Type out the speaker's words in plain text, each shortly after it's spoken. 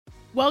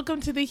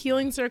Welcome to the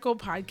Healing Circle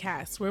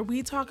podcast, where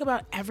we talk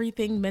about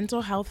everything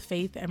mental health,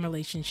 faith, and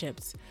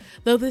relationships.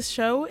 Though this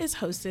show is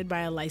hosted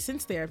by a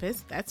licensed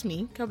therapist, that's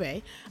me,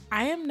 Kobe,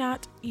 I am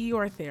not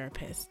your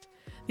therapist.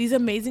 These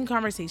amazing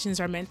conversations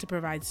are meant to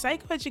provide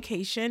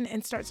psychoeducation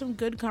and start some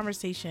good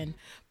conversation,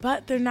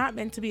 but they're not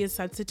meant to be a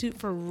substitute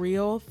for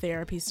real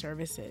therapy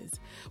services.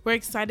 We're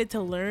excited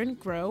to learn,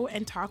 grow,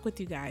 and talk with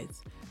you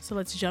guys. So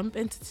let's jump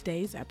into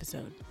today's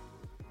episode.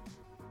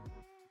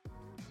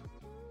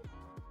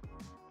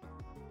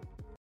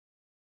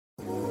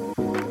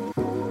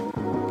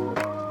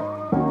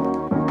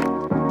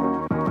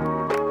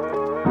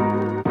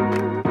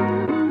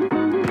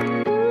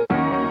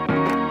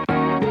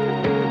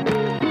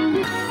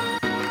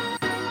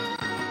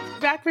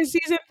 Back for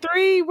season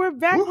 3. We're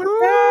back. Woo-hoo! We're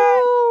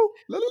back.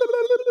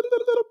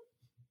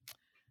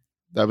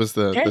 That was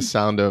the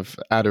sound of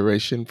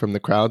adoration from the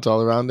crowds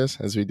all around us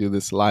as we do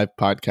this live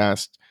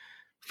podcast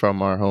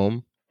from our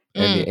home,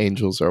 and the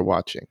angels are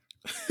watching.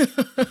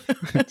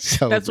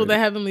 That's what the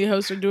heavenly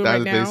hosts are doing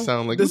right now. They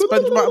sound like the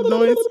SpongeBob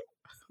noise.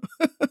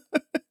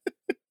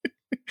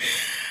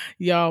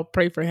 Y'all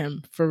pray for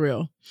him, for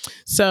real.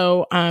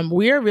 So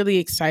we are really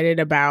excited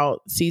about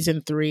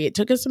season 3. It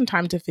took us some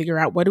time to figure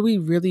out what do we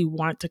really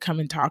want to come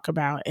and talk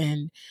about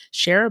and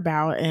share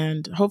about.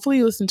 And hopefully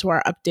you listened to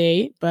our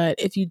update. But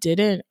if you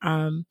didn't,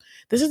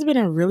 this has been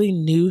a really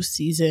new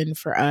season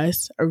for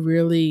us, a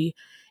really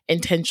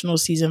intentional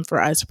season for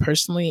us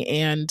personally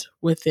and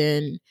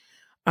within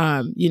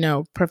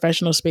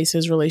professional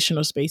spaces,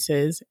 relational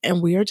spaces. And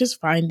we are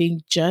just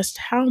finding just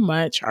how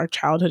much our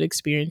childhood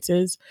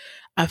experiences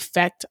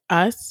affect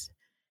us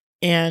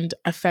and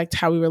affect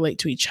how we relate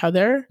to each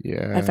other,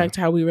 affect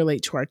how we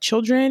relate to our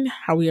children,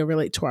 how we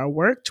relate to our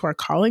work, to our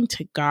calling,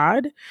 to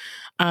God.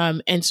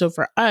 And so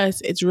for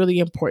us, it's really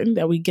important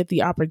that we get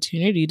the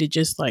opportunity to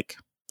just like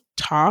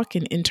talk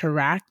and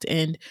interact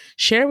and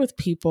share with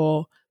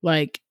people.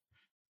 Like,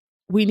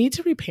 we need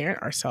to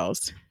reparent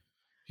ourselves.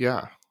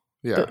 Yeah.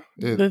 It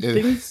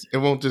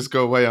won't just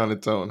go away on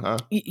its own, huh?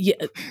 Yeah,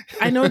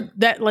 I know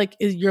that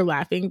you're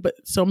laughing, but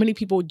so many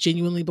people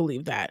genuinely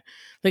believe that.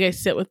 Like, I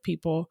sit with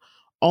people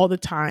all the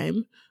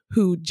time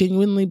who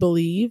genuinely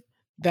believe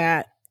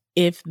that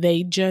if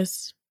they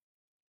just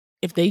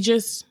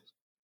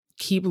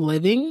keep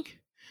living,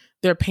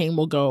 their pain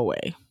will go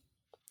away.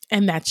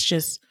 And that's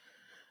just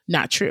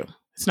not true.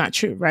 It's not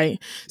true,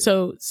 right?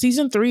 So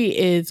season 3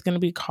 is going to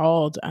be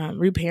called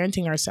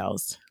Reparenting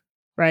Ourselves,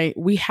 right?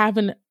 We have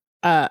an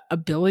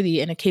ability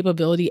and a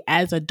capability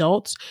as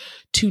adults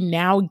to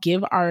now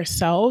give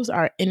ourselves,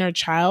 our inner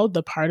child,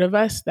 the part of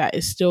us that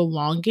is still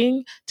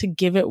longing, to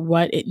give it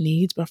what it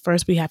needs. But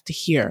first we have to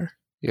hear.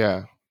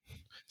 Yeah.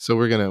 So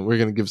we're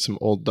gonna give some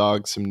old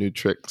dogs some new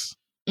tricks.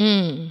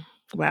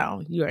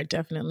 Wow, you are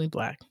definitely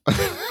Black.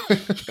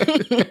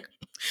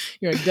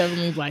 You're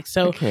definitely Black.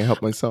 So I can't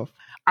help myself.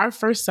 Our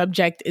first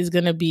subject is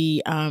going to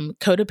be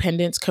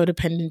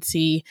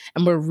codependency,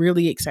 and we're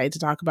really excited to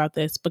talk about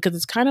this because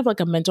it's kind of like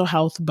a mental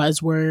health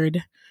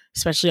buzzword,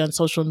 especially on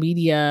social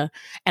media.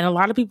 And a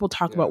lot of people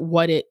talk about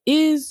what it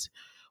is,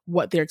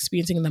 what they're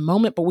experiencing in the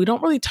moment, but we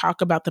don't really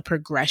talk about the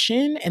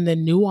progression and the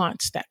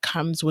nuance that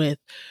comes with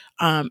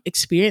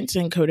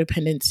experiencing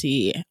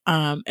codependency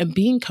and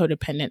being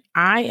codependent.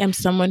 I am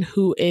someone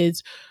who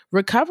is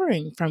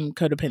recovering from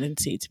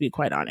codependency, to be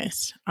quite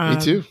honest. Me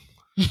too.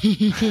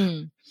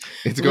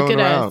 It's going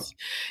around. Us.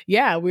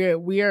 Yeah,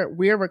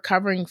 we're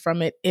recovering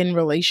from it in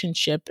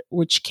relationship,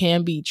 which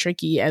can be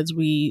tricky as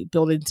we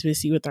build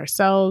intimacy with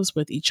ourselves,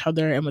 with each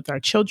other, and with our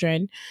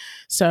children.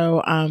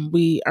 So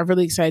we are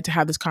really excited to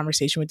have this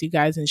conversation with you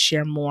guys and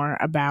share more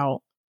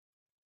about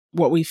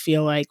what we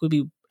feel like would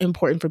be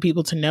important for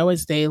people to know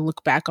as they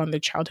look back on their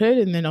childhood,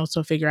 and then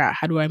also figure out,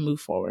 how do I move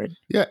forward?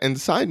 Yeah, and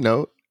side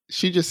note,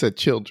 she just said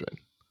children.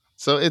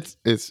 So it's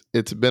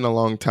been a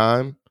long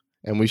time.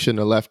 And we shouldn't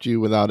have left you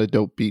without a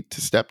dope beat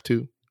to step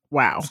 2.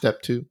 Wow.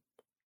 Step 2.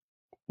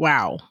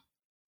 Wow.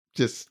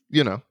 Just,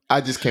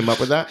 I just came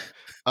up with that.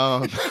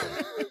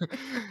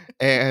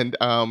 And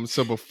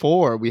so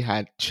before we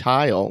had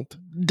child,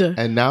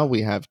 and now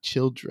we have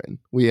children.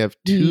 We have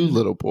 2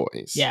 little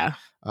boys. Yeah.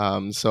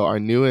 So our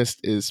newest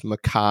is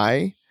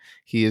Makai.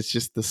 He is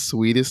just the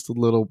sweetest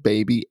little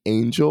baby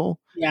angel.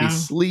 Yeah. He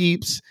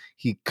sleeps,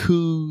 he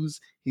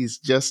coos, he's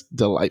just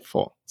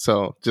delightful.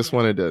 So just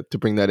wanted to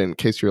bring that in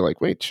case you're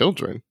like, wait,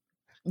 children?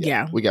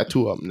 Yeah. We got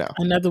 2 of them now.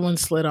 Another one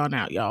slid on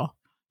out, y'all.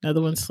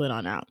 Another one slid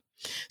on out.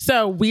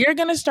 So we are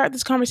going to start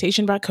this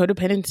conversation about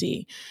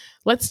codependency.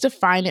 Let's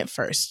define it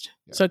first.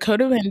 Yeah. So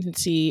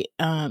codependency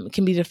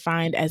can be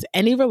defined as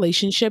any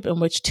relationship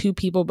in which 2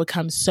 people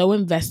become so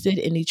invested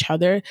in each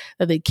other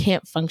that they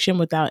can't function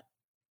without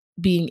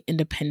being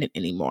independent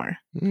anymore,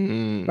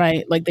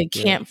 right? Like they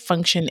can't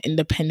function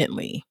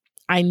independently.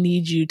 I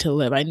need you to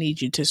live. I need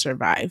you to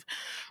survive,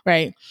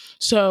 right?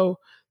 So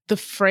the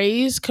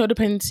phrase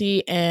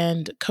codependency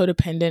and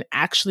codependent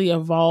actually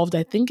evolved,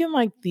 I think it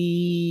was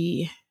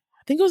the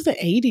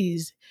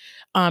 80s.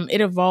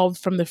 It evolved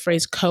from the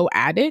phrase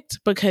co-addict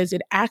because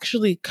it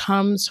actually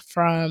comes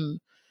from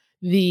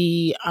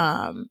the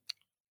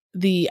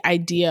the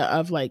idea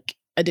of like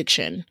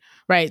addiction,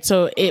 right?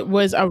 So it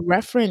was a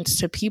reference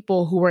to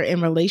people who were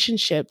in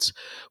relationships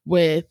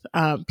with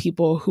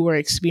people who were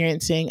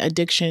experiencing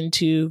addiction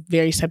to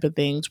various type of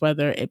things,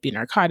 whether it be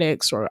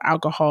narcotics or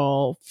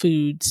alcohol,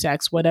 food,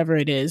 sex, whatever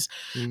it is,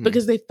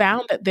 because they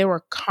found that there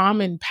were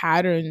common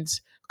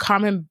patterns,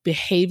 common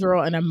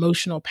behavioral and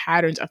emotional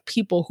patterns of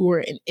people who were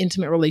in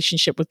intimate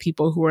relationship with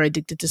people who are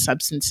addicted to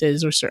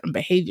substances or certain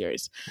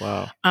behaviors.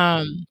 Wow.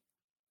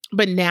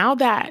 But now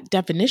that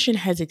definition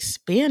has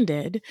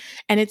expanded,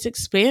 and it's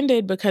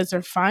expanded because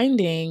they're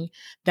finding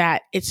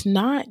that it's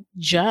not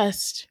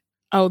just,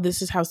 oh,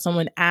 this is how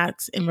someone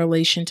acts in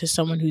relation to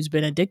someone who's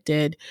been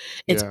addicted.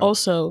 It's Yeah.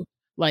 also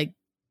like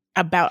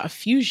about a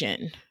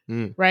fusion,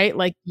 right?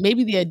 Like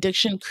maybe the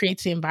addiction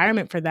creates the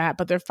environment for that,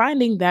 but they're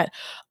finding that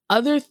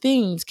other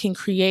things can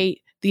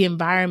create the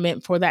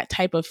environment for that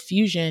type of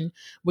fusion,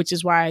 which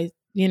is why,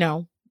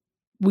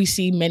 we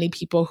see many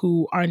people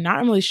who are not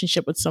in a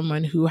relationship with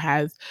someone who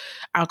has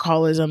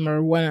alcoholism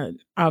or one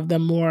of the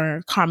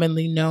more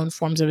commonly known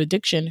forms of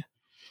addiction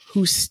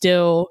who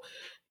still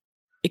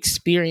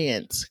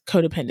experience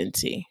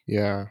codependency.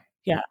 Yeah.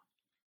 Yeah.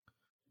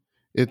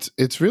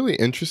 It's really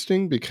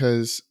interesting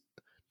because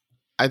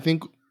I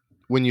think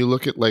when you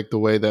look at like the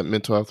way that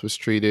mental health was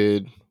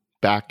treated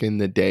back in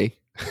the day,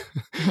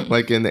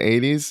 like in the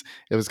 80s,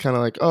 it was kind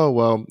of like, oh,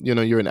 well,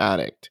 you're an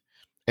addict.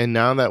 And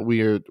now that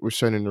we're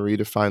starting to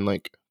redefine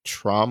like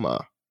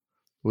trauma,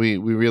 we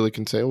really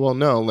can say, well,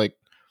 no, like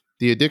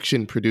the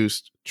addiction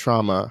produced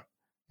trauma.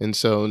 And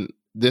so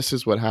this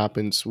is what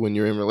happens when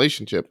you're in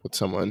relationship with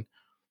someone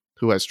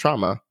who has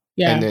trauma and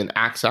Yeah. then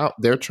acts out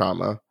their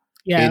trauma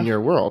Yeah. in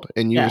your world,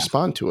 and you Yeah.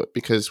 respond to it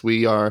because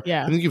we are,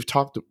 Yeah. I think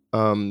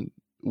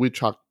we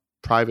talked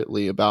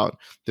privately about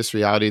this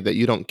reality that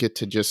you don't get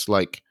to just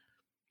like,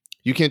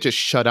 you can't just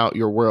shut out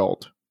your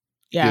world.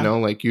 Yeah.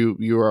 Like you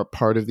are a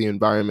part of the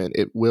environment.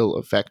 It will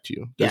affect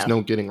you. There's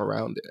no getting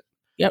around it.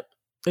 Yep.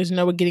 There's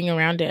no getting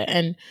around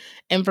it.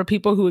 And for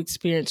people who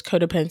experience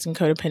codependence and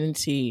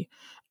codependency,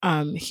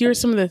 here are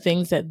some of the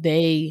things that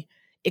they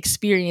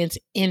experience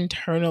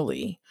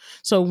internally.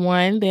 So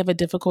one, they have a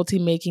difficulty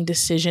making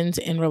decisions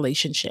in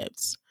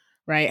relationships,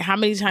 right? How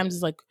many times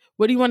is like,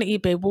 what do you want to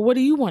eat, babe? Well, what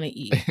do you want to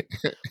eat?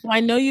 Well, I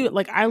know you,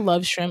 like, I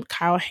love shrimp.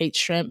 Kyle hates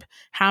shrimp.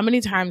 How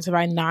many times have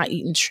I not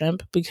eaten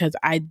shrimp because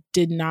I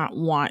did not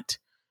want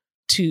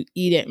to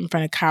eat it in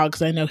front of Kyle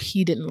because I know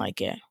he didn't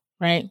like it,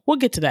 right? We'll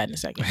get to that in a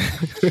second.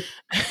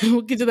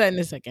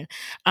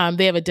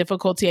 They have a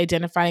difficulty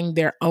identifying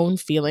their own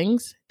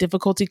feelings,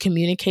 difficulty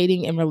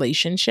communicating in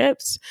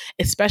relationships,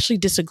 especially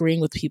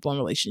disagreeing with people in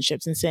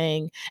relationships and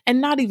saying, and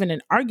not even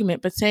an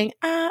argument, but saying,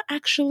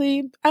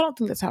 actually, I don't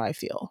think that's how I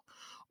feel.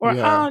 Or,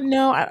 Yeah. oh,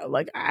 no, I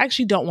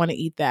actually don't want to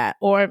eat that.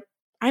 Or,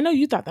 I know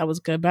you thought that was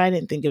good, but I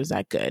didn't think it was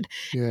that good.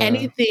 Yeah.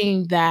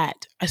 Anything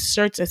that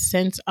asserts a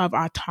sense of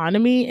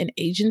autonomy and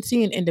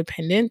agency and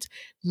independence,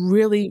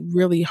 really,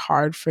 really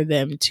hard for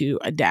them to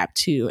adapt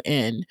to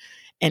and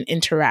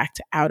interact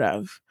out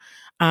of.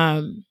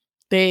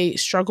 They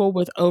struggle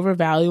with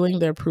overvaluing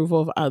the approval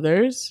of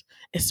others,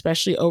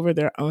 especially over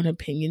their own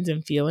opinions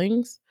and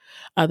feelings.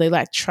 They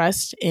lack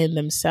trust in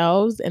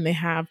themselves and they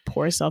have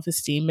poor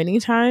self-esteem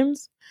many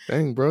times.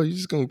 Dang, bro, you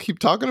just gonna keep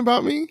talking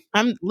about me?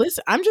 I'm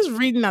just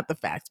reading out the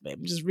facts, babe.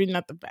 I'm just reading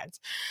out the facts.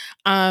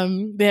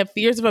 They have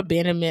fears of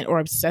abandonment or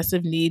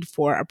obsessive need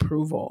for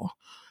approval.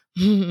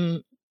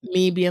 Me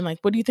being like,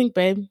 what do you think,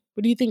 babe?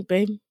 What do you think,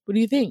 babe? What do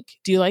you think?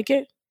 Do you like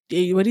it?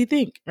 What do you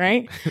think?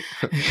 Right?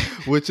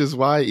 Which is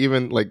why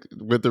even like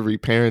with the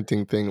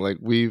reparenting thing, like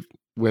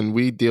when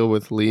we deal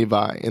with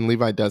Levi and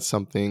Levi does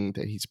something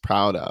that he's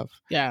proud of,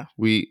 yeah,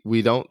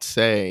 we don't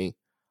say,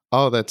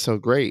 oh, that's so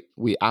great.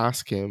 We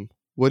ask him,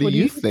 what do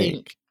you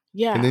think?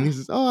 Yeah. And then he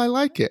says, oh, I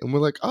like it. And we're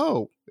like,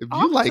 oh, if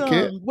awesome. you like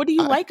it. What do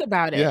you like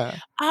about it? Yeah.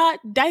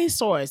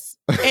 Dinosaurs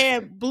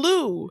and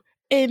blue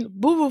and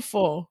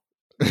beautiful.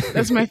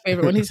 That's my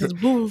favorite when he says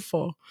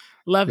beautiful.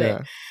 Love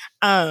it.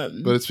 But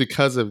it's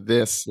because of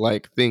this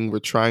like thing we're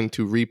trying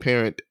to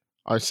reparent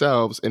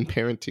ourselves and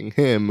parenting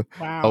him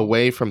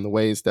away from the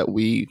ways that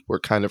we were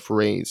kind of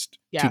raised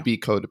to be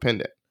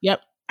codependent.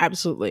 Yep.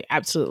 Absolutely.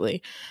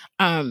 Absolutely.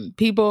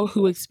 People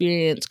who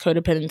experience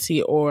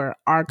codependency or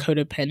are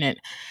codependent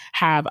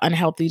have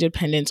unhealthy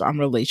dependence on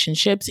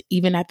relationships,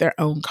 even at their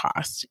own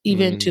cost,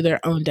 even to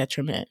their own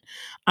detriment.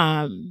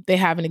 They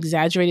have an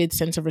exaggerated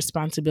sense of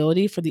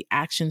responsibility for the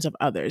actions of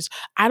others.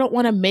 I don't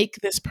want to make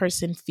this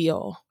person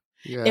feel.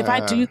 Yeah. If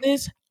I do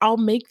this, I'll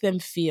make them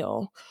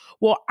feel.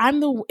 Well,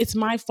 it's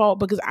my fault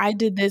because I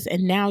did this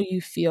and now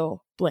you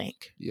feel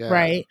blank. Yeah.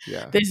 Right?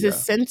 Yeah. There's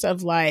this sense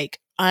of like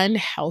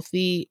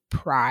unhealthy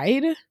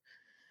pride.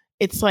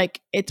 It's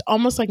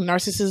almost like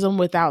narcissism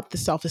without the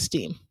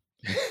self-esteem.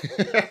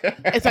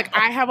 It's like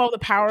I have all the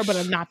power, but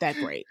I'm not that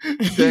great.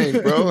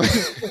 Dang, bro.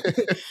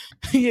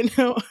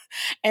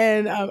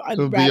 And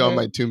it'll be on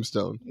my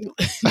tombstone.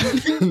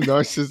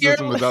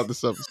 Narcissism without the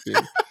self-esteem.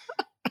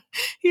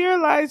 Here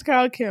lies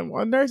Kyle Kim,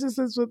 a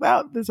narcissist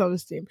without the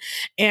self-esteem.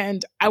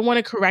 And I want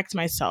to correct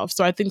myself.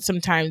 So I think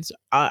sometimes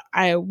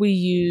we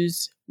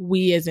use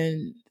we as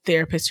in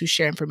therapists who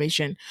share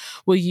information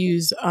will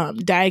use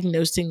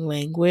diagnosing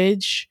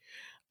language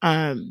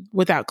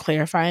without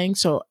clarifying.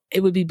 So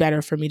it would be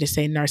better for me to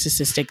say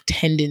narcissistic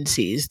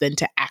tendencies than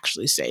to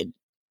actually say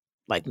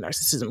like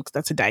narcissism, because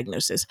that's a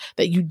diagnosis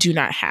that you do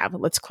not have.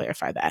 Let's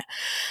clarify that.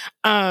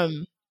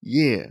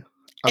 Yeah.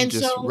 I'm And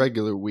just so,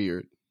 regular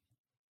weird.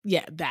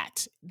 yeah,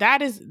 that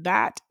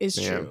is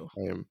true.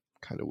 I am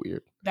kind of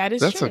weird. That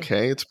is That's true.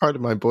 okay. It's part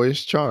of my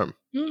boyish charm.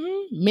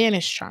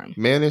 Mannish charm.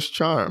 Mannish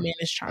charm.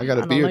 Mannish I charm. got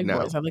a I don't beard like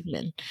now. boys. I like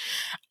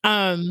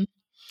men.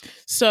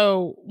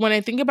 So when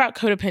I think about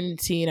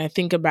codependency and I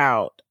think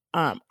about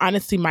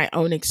honestly my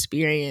own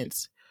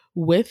experience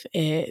with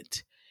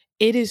it,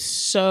 it is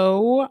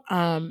so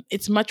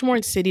it's much more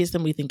insidious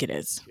than we think it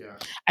is. Yeah.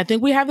 I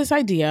think we have this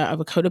idea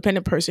of a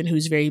codependent person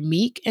who's very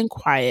meek and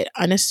quiet,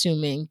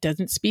 unassuming,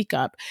 doesn't speak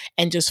up,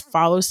 and just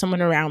follows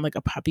someone around like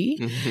a puppy.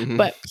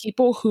 But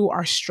people who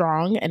are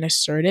strong and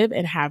assertive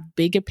and have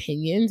big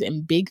opinions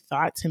and big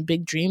thoughts and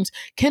big dreams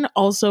can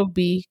also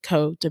be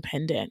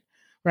codependent.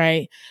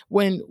 Right?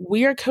 When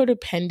we are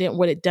codependent,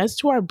 what it does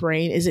to our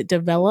brain is it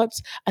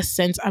develops a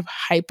sense of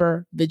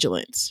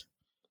hypervigilance.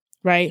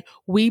 Right?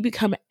 We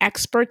become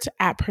experts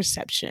at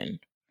perception.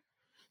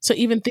 So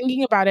even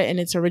thinking about it in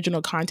its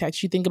original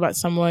context, you think about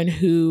someone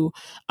who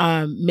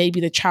may be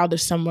the child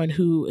of someone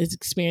who is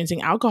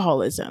experiencing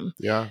alcoholism.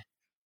 Yeah.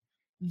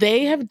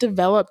 They have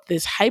developed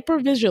this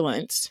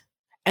hypervigilance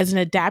as an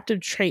adaptive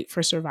trait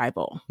for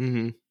survival.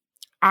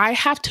 I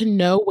have to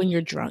know when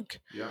you're drunk,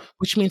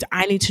 which means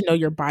I need to know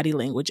your body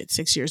language at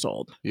 6 years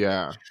old.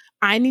 Yeah.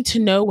 I need to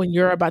know when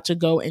you're about to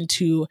go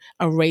into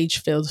a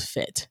rage-filled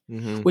fit,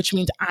 which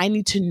means I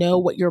need to know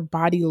what your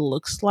body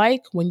looks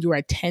like when you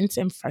are tense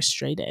and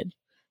frustrated,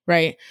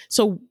 right?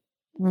 So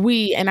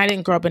and I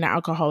didn't grow up in an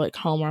alcoholic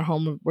home or a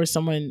home where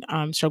someone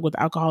struggled with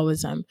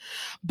alcoholism,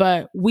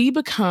 but we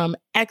become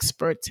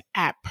experts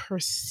at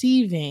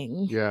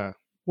perceiving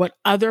what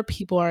other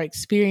people are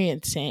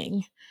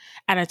experiencing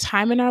at a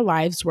time in our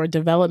lives where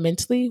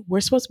developmentally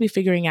we're supposed to be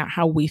figuring out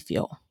how we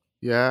feel.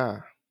 Yeah.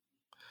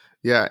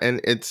 Yeah, and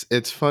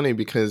it's funny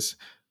because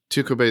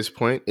to Kobe's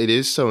point, it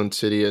is so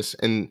insidious,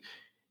 and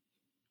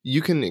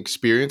you can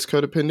experience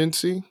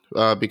codependency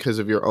because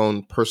of your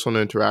own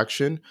personal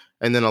interaction,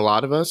 and then a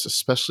lot of us,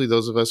 especially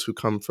those of us who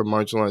come from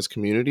marginalized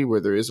community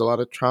where there is a lot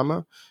of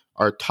trauma,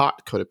 are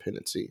taught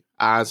codependency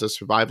as a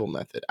survival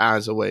method,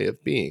 as a way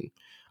of being.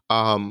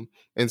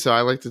 And so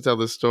I like to tell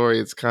this story.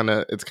 It's kind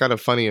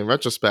of funny in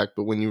retrospect,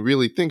 but when you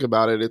really think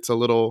about it, it's a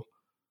little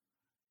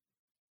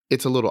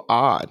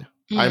odd.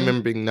 I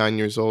remember being 9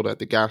 years old at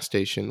the gas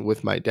station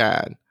with my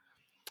dad,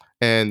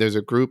 and there's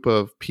a group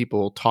of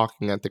people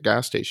talking at the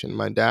gas station.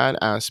 My dad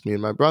asked me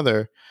and my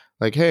brother,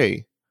 like,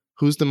 hey,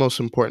 who's the most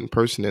important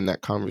person in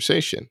that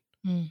conversation?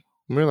 And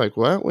we're like,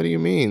 what? What do you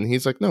mean?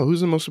 He's like, no, who's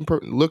the most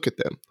important? Look at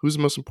them. Who's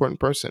the most important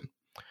person?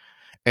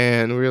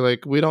 And we were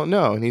like, we don't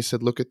know. And he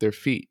said, look at their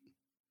feet.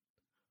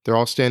 They're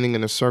all standing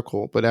in a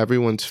circle, but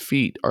everyone's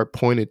feet are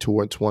pointed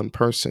towards one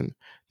person.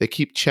 They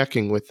keep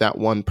checking with that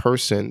one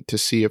person to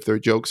see if their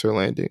jokes are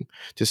landing,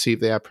 to see if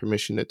they have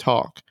permission to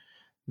talk.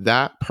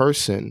 That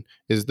person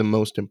is the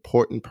most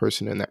important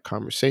person in that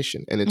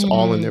conversation, and it's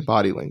all in their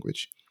body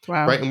language.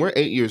 Wow. Right? And we're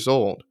 8 years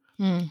old,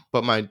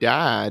 but my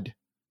dad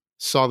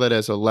saw that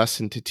as a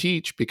lesson to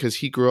teach because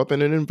he grew up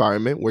in an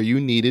environment where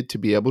you needed to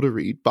be able to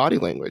read body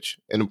language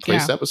in a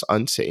place that was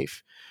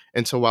unsafe.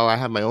 And so while I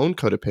have my own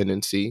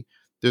codependency,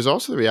 there's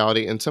also the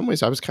reality, in some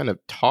ways, I was kind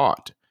of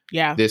taught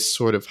this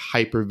sort of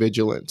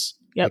hypervigilance.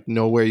 Like,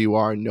 know where you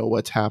are, know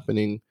what's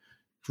happening,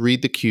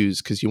 read the cues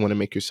because you want to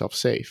make yourself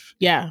safe.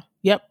 Yeah.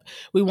 Yep.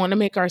 We want to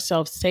make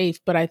ourselves safe,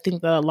 but I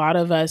think that a lot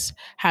of us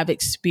have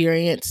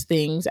experienced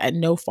things at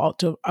no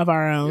fault of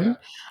our own,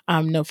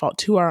 no fault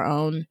to our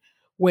own,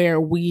 where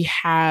we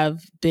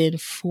have been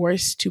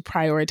forced to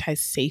prioritize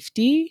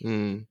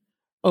safety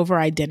over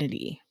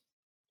identity.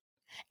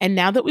 And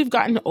now that we've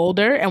gotten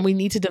older and we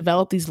need to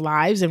develop these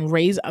lives and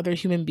raise other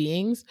human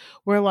beings,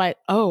 we're like,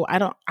 oh,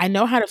 I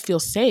know how to feel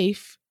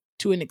safe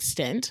to an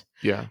extent.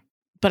 Yeah.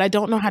 But I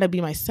don't know how to be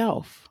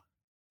myself.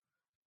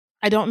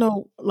 I don't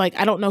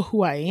know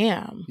who I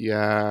am.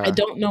 Yeah. I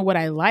don't know what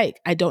I like.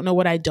 I don't know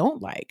what I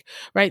don't like.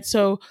 Right.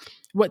 So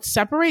what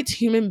separates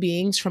human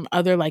beings from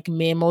other like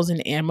mammals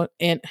and animals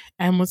and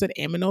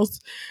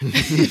aminals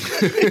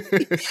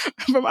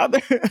from other,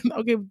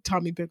 okay,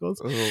 Tommy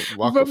Pickles,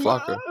 Waka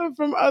flocka.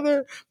 From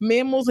other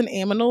mammals and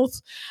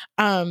aminals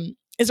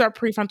is our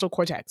prefrontal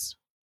cortex.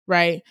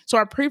 Right. So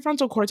our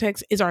prefrontal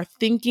cortex is our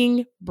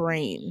thinking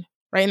brain.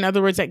 Right. In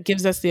other words, that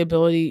gives us the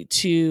ability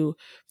to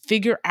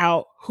figure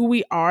out who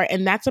we are.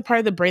 And that's a part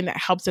of the brain that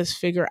helps us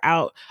figure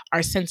out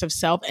our sense of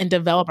self and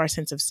develop our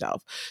sense of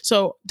self.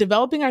 So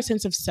developing our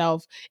sense of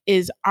self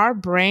is our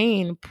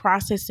brain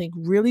processing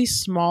really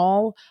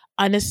small,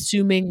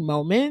 unassuming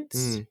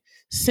moments,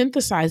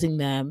 synthesizing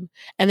them,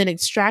 and then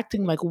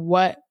extracting like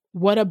what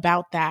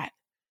about that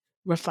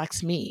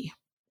reflects me.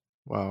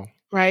 Wow.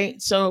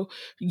 right? So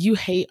you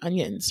hate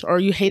onions, or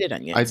you hated I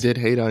onions. did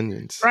hate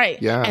onions.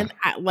 Right. Yeah.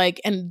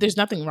 And there's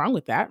nothing wrong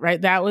with that,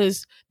 right? That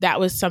was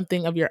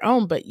something of your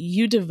own, but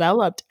you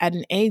developed at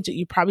an age that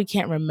you probably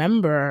can't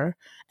remember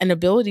an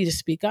ability to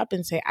speak up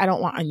and say, I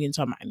don't want onions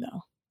on mine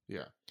though.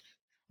 Yeah.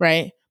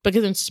 Right?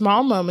 Because in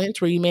small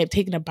moments where you may have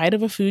taken a bite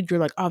of a food, you're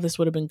like, oh, this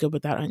would have been good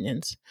without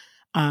onions.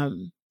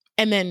 And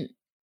then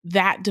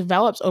that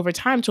develops over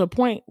time to a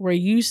point where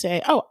you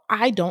say, oh,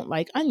 I don't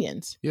like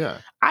onions. Yeah.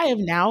 I have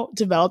now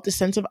developed a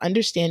sense of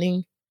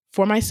understanding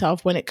for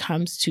myself when it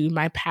comes to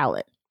my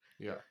palate.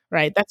 Yeah.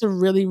 Right? That's a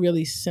really,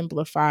 really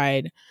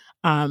simplified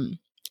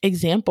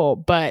example,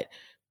 but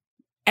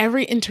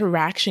every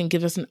interaction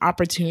gives us an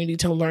opportunity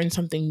to learn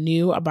something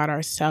new about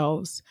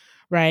ourselves,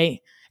 right?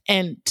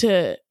 And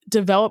to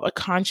develop a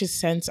conscious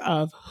sense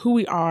of who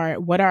we are,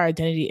 what our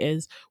identity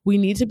is, we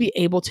need to be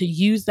able to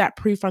use that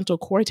prefrontal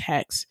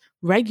cortex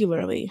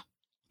regularly.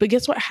 But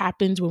guess what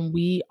happens when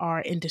we are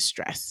in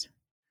distress?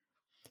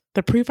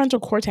 The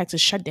prefrontal cortex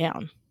is shut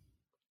down.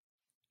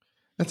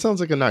 That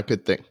sounds like a not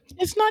good thing.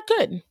 It's not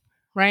good,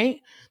 right?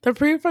 The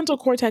prefrontal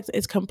cortex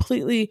is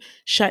completely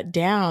shut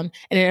down,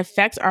 and it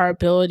affects our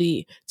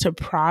ability to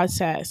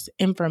process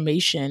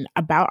information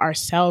about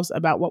ourselves,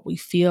 about what we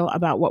feel,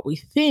 about what we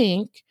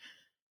think.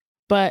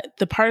 But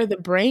the part of the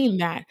brain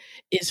that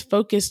is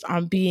focused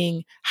on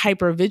being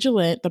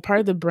hypervigilant, the part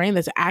of the brain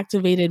that's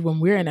activated when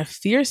we're in a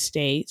fear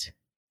state,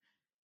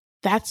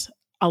 that's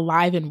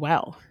alive and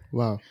well.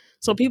 Wow.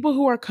 So people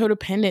who are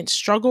codependent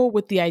struggle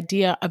with the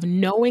idea of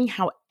knowing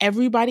how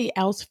everybody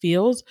else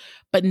feels,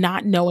 but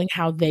not knowing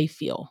how they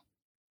feel.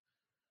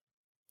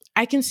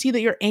 I can see that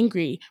you're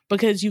angry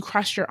because you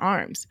crossed your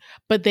arms,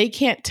 but they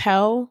can't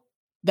tell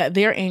that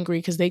they're angry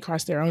because they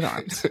crossed their own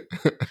arms.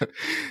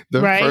 The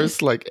Right?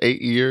 first like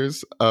 8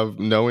 years of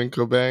knowing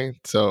Kobe,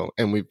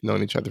 and we've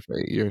known each other for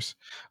 8 years.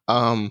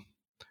 Probably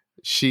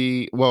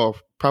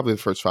the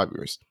first 5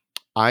 years,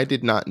 I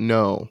did not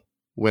know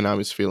when I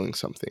was feeling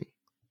something.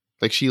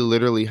 Like, she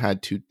literally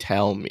had to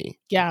tell me.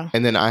 Yeah.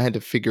 And then I had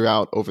to figure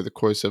out over the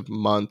course of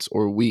months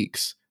or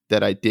weeks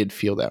that I did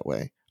feel that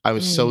way. I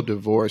was so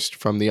divorced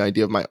from the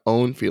idea of my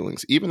own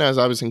feelings. Even as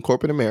I was in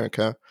corporate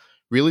America,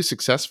 really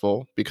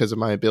successful because of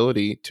my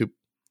ability to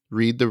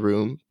read the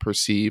room,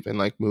 perceive, and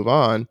like move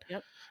on.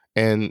 Yep.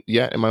 And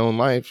yet in my own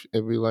life,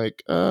 it'd be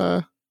like,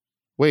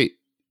 wait,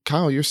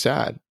 Kyle, you're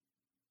sad.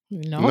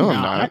 No,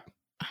 I'm not.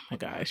 Oh my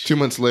gosh. 2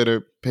 months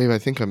later, babe, I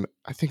think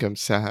I'm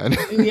sad.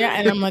 Yeah,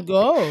 and I'm like,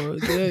 oh,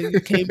 you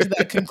came to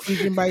that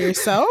conclusion by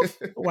yourself?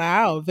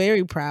 Wow,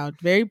 very proud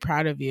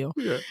of you.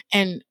 Yeah.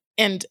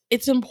 And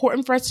it's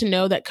important for us to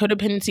know that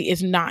codependency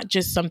is not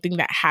just something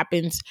that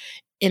happens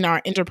in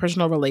our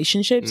interpersonal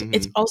relationships.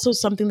 It's also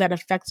something that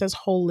affects us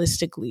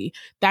holistically.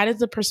 That is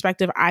the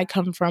perspective I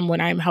come from when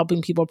I'm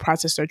helping people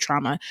process their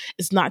trauma.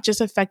 It's not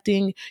just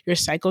affecting your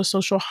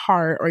psychosocial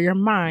heart or your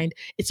mind.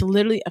 It's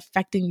literally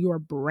affecting your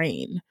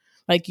brain.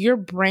 Like, your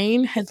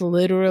brain has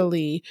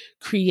literally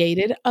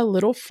created a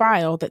little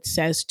file that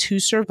says, to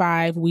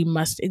survive, we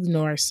must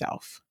ignore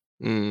self.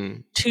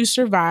 To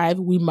survive,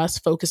 we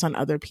must focus on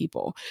other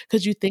people.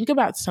 Because you think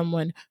about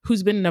someone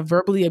who's been in a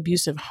verbally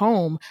abusive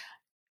home,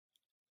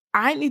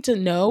 I need to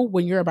know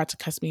when you're about to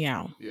cuss me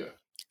out. Yeah.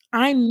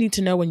 I need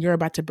to know when you're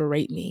about to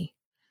berate me,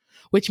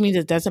 which means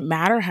it doesn't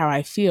matter how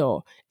I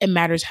feel. It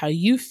matters how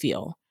you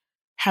feel.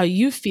 How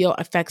you feel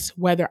affects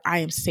whether I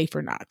am safe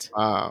or not.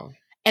 Wow.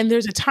 And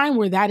there's a time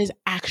where that is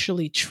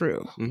actually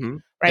true.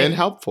 Right? And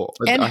helpful.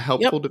 A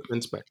helpful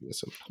defense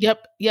mechanism.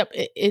 Yep.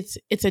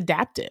 It's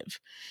adaptive.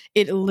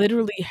 It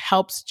literally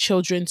helps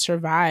children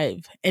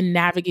survive and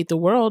navigate the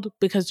world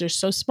because they're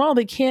so small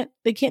they can't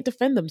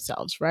defend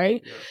themselves,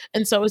 right? Yeah.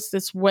 And so it's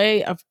this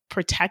way of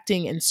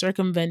protecting and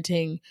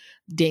circumventing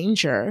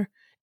danger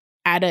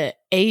at an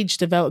age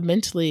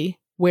developmentally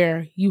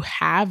where you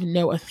have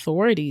no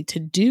authority to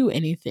do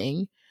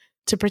anything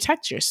to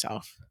protect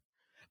yourself.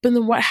 But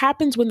then what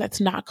happens when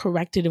that's not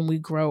corrected and we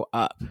grow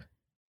up?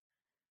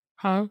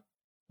 Huh?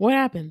 What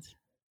happens?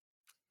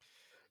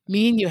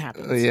 Me and you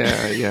happens.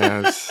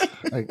 Yes.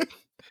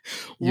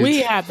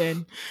 We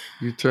happen.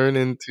 You turn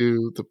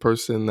into the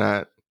person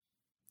that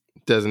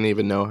doesn't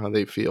even know how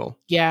they feel.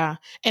 Yeah.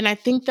 And I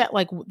think that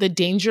like the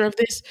danger of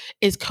this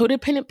is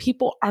codependent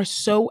people are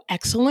so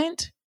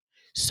excellent,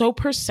 so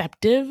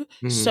perceptive,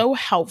 so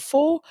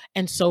helpful,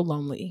 and so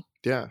lonely.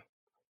 Yeah.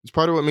 It's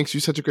part of what makes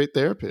you such a great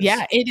therapist.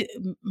 Yeah.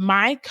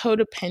 My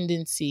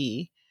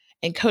codependency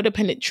and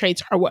codependent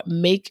traits are what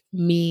make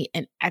me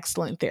an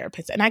excellent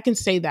therapist. And I can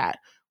say that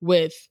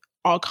with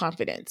all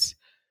confidence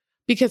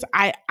because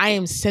I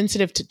am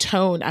sensitive to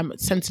tone. I'm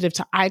sensitive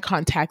to eye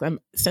contact. I'm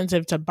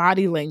sensitive to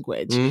body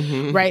language,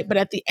 right? But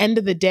at the end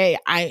of the day,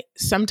 I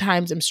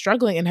sometimes am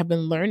struggling and have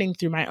been learning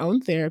through my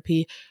own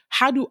therapy.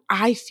 How do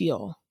I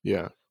feel?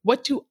 Yeah.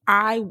 What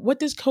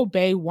does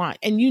Kobe want?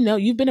 And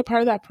you've been a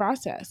part of that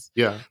process.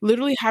 Yeah.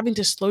 Literally having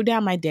to slow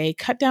down my day,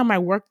 cut down my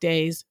work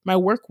days, my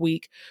work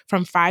week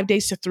from 5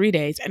 days to 3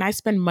 days. And I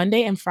spend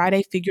Monday and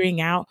Friday figuring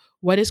out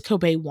what does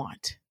Kobe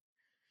want?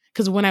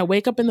 Because when I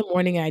wake up in the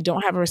morning and I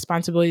don't have a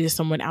responsibility to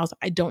someone else,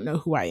 I don't know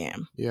who I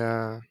am.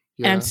 Yeah.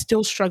 And I'm Yeah.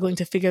 still struggling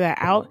to figure that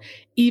out,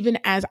 even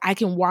as I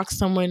can walk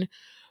someone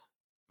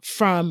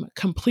from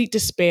complete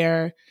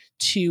despair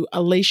to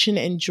elation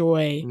and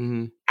joy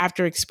Hmm.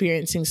 after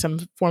experiencing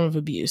some form of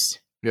abuse.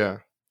 Yeah.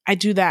 I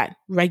do that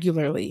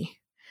regularly.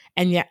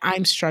 And yet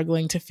I'm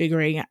struggling to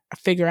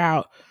figure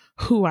out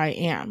who I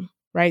am,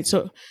 right?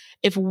 So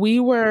if we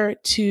were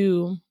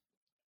to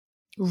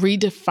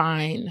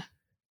redefine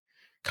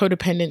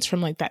codependence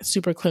from like that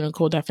super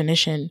clinical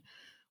definition,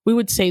 we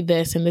would say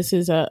this, and this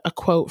is a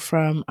quote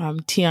from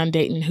Tion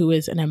Dayton, who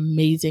is an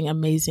amazing,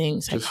 amazing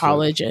Just a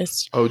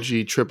psychologist.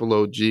 OG, triple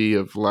OG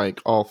of like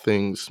all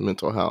things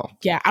mental health.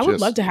 Yeah, I would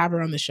love Just, to have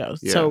her on the show.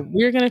 yeah. So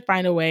we're going to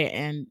find a way.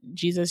 And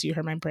Jesus, you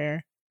heard my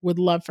prayer. Would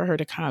love for her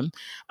to come.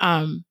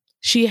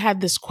 She had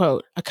this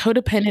quote: "A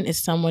codependent is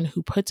someone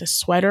who puts a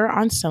sweater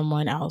on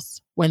someone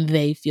else when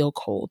they feel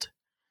cold."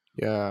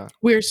 Yeah.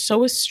 We're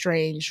so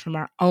estranged from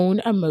our own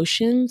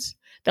emotions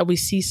that we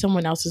see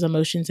someone else's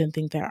emotions and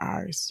think they're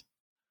ours.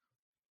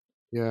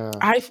 Yeah.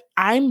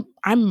 I'm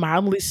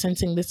mildly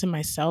sensing this in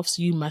myself,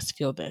 so you must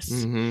feel this.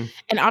 Hmm.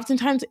 And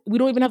oftentimes we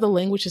don't even have the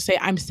language to say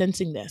I'm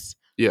sensing this.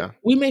 Yeah.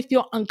 We may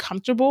feel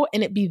uncomfortable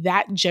and it be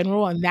that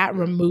general and that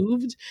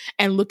removed,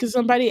 and look at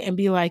somebody and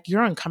be like,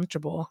 "You're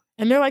uncomfortable."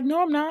 And they're like,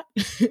 "No, I'm not."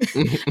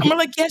 And we're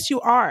like, "Yes, you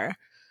are."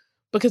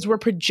 Because we're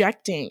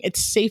projecting. It's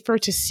safer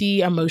to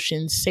see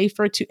emotions,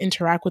 safer to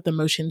interact with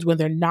emotions when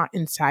they're not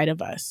inside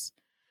of us,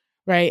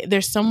 right?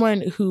 There's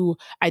someone who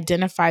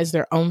identifies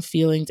their own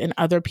feelings in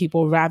other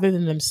people rather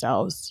than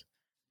themselves.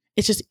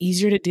 It's just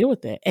easier to deal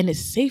with it and it's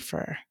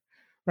safer,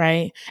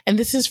 right? And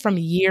this is from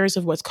years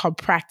of what's called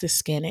practice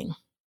scanning.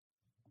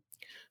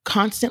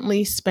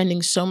 Constantly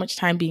spending so much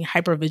time being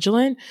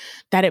hypervigilant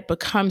that it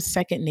becomes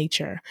second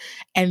nature.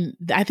 And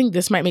I think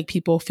this might make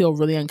people feel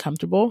really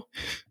uncomfortable.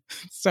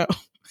 So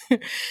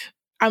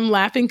I'm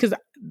laughing because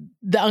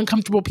the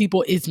uncomfortable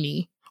people is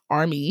me,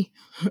 are me.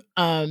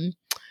 Um,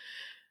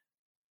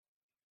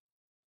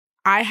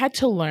 I had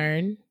to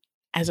learn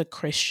as a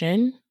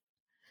Christian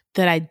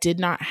that I did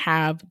not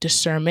have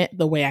discernment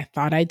the way I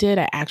thought I did.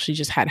 I actually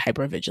just had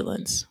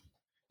hypervigilance.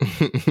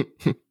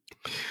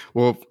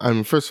 Well,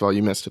 first of all,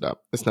 you messed it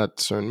up. It's not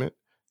discernment,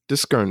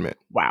 discernment.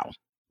 Wow.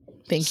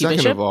 Thank you, Second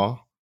Bishop. of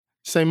all,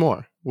 say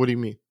more. What do you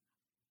mean?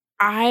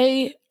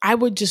 I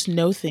would just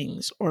know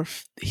things or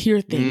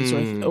hear things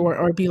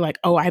or be like,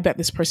 "Oh, I bet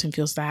this person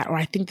feels that," or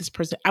 "I think this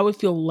person." I would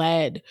feel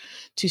led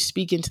to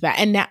speak into that.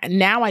 And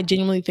now I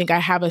genuinely think I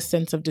have a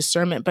sense of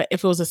discernment. But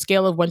if it was a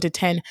scale of 1 to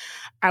 10,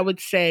 I would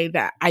say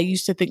that I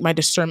used to think my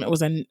discernment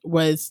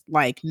was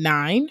like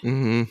 9,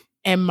 Mm-hmm.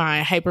 and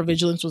my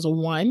hypervigilance was a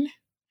 1.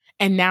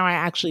 And now I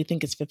actually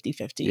think it's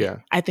 50-50. Yeah.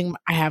 I think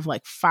I have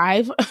like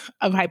 5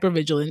 of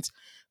hypervigilance,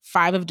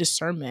 5 of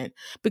discernment,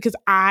 because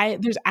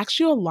there's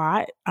actually a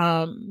lot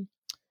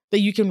that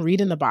you can read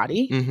in the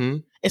body, Mm-hmm.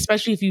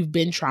 especially if you've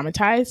been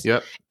traumatized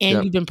Yep.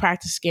 and you've been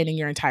practice scanning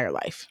your entire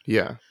life.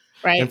 Yeah.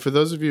 Right. And for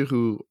those of you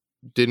who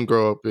didn't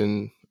grow up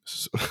in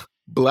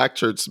Black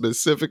church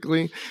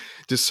specifically,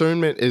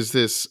 discernment is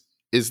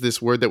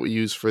this word that we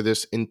use for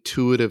this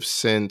intuitive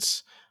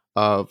sense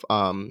of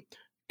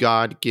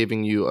God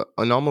giving you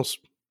an almost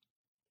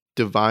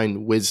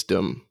divine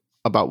wisdom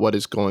about what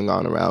is going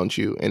on around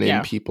you and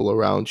in people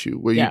around you,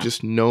 where you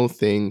just know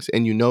things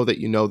and you know that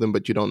you know them,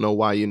 but you don't know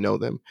why you know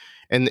them.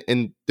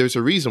 And there's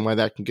a reason why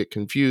that can get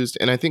confused.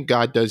 And I think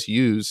God does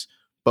use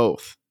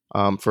both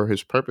for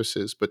his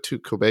purposes. But to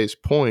Kobe's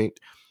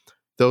point,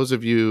 those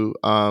of you,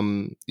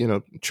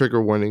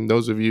 trigger warning,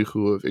 those of you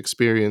who have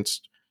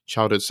experienced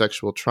childhood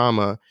sexual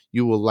trauma,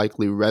 you will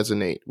likely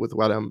resonate with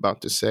what I'm about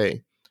to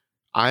say.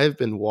 I've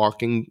been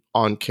walking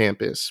on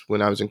campus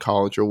when I was in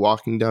college, or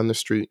walking down the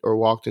street, or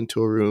walked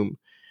into a room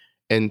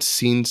and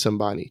seen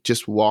somebody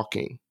just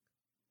walking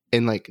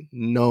and like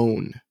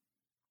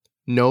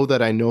know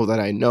that I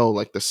know,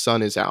 like the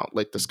sun is out,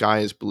 like the sky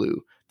is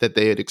blue, that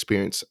they had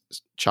experienced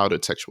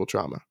childhood sexual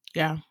trauma.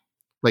 Yeah.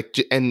 Like,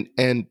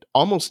 and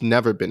almost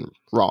never been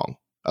wrong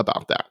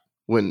about that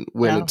when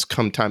it's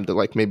come time to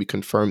like maybe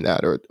confirm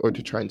that or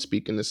to try and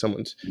speak into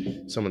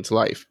someone's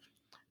life.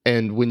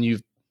 And when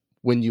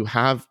you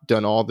have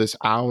done all this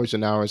hours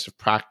and hours of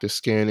practice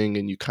scanning,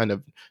 and you kind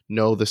of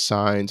know the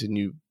signs, and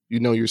you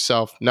know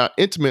yourself, not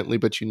intimately,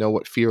 but you know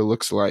what fear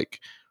looks like,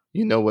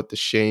 you know what the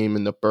shame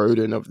and the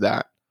burden of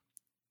that,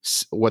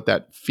 what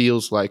that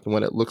feels like and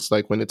what it looks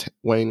like when it's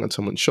weighing on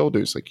someone's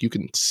shoulders, like you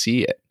can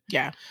see it.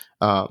 Yeah.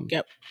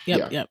 Yep.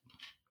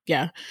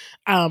 Yeah.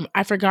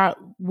 I forgot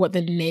what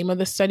the name of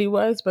the study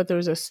was, but there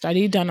was a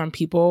study done on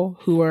people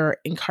who were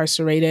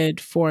incarcerated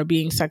for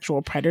being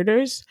sexual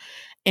predators.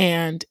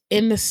 And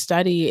in the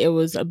study, it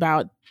was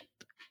about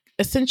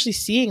essentially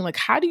seeing, like,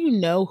 how do you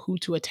know who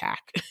to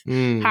attack?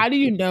 How do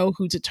you know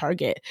who to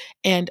target?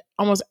 And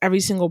almost every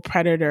single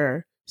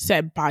predator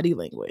said body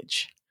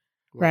language.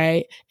 Wow.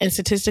 Right. And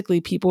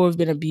statistically, people who have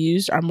been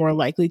abused are more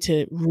likely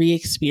to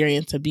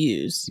re-experience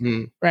abuse.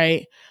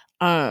 Right.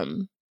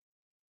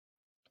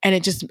 And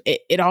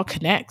it all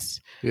connects.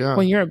 Yeah.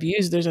 When you're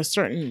abused, there's a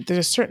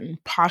certain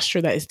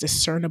posture that is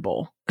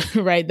discernible,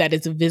 right? That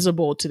is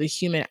visible to the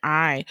human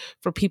eye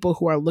for people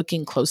who are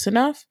looking close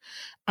enough,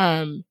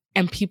 and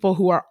people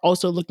who are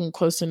also looking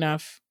close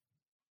enough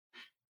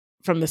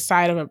from the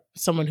side of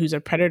someone who's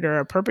a predator or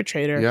a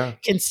perpetrator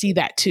can see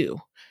that too,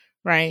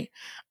 right?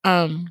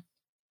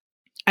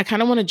 I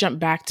kind of want to jump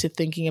back to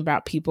thinking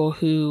about people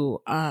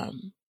who are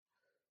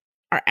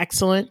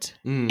excellent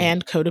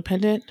and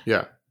codependent.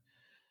 Yeah.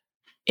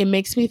 It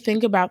makes me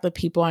think about the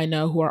people I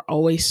know who are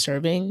always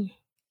serving,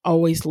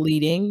 always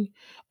leading,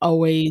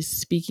 always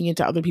speaking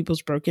into other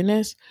people's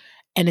brokenness.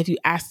 And if you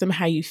ask them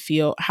how they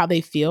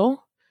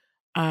feel,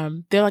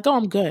 they're like, "Oh,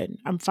 I'm good.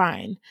 I'm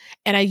fine."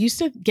 And I used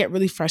to get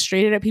really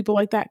frustrated at people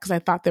like that because I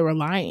thought they were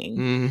lying.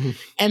 Mm-hmm.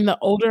 And the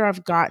older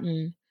I've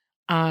gotten,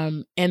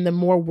 and the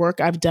more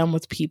work I've done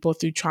with people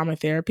through trauma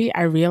therapy,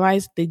 I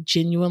realize they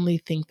genuinely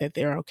think that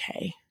they're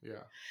okay.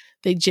 Yeah.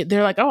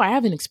 They're like, "Oh, I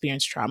haven't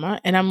experienced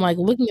trauma." And I'm like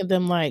looking at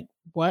them like,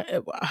 what?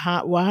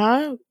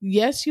 Huh?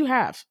 Yes, you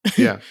have.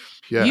 Yeah.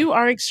 Yeah. You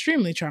are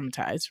extremely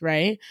traumatized,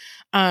 right?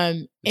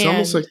 It's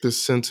almost like this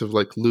sense of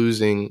like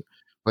losing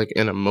like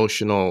an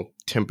emotional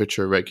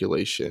temperature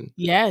regulation.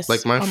 Yes.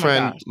 Like my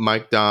friend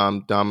Mike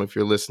Dom, if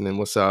you're listening,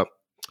 what's up?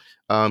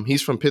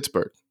 He's from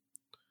Pittsburgh.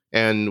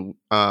 And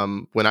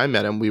when I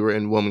met him, we were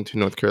in Wilmington,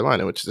 North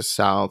Carolina, which is the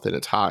South, and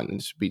it's hot and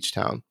it's a beach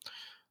town.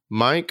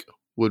 Mike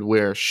would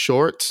wear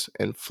shorts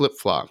and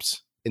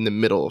flip-flops in the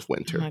middle of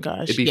winter. Oh my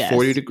gosh. It'd be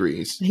 40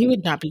 degrees. He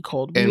would not be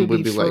cold. And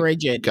would be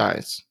frigid. Like,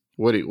 guys,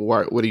 what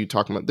are you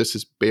talking about? This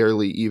is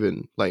barely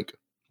even like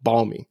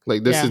balmy.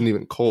 Like this isn't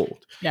even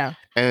cold. Yeah.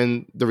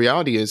 And the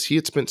reality is he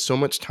had spent so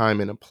much time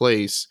in a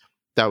place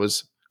that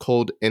was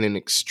cold in an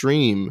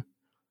extreme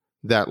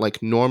that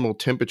like normal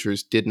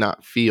temperatures did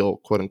not feel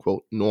quote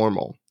unquote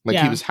normal. Like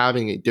he was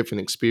having a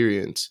different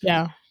experience.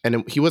 Yeah.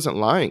 And he wasn't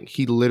lying.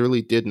 He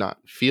literally did not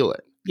feel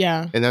it.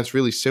 Yeah. And that's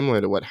really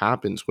similar to what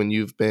happens when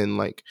you've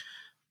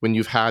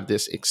had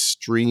this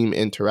extreme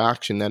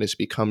interaction that has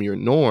become your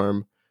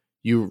norm.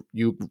 You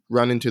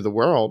run into the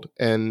world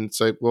and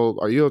it's like, well,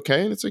 are you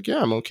okay? And it's like,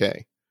 yeah, I'm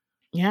okay.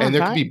 Yeah. And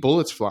there could be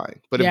bullets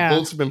flying. But if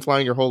bullets have been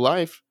flying your whole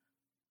life,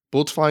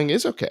 bullets flying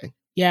is okay.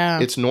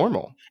 Yeah. It's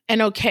normal.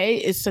 And okay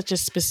is such a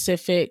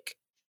specific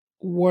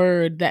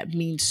word that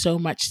means so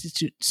much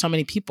to so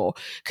many people.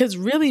 Because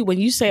really, when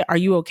you say, "Are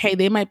you okay?"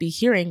 they might be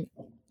hearing,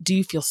 "Do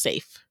you feel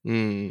safe?"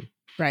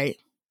 Right?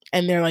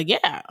 And they're like,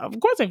 "Yeah, of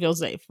course I feel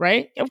safe."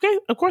 Right? Okay,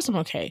 of course I'm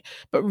okay.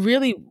 But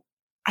really,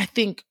 I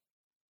think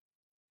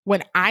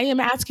when I am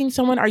asking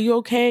someone, "Are you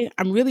okay?"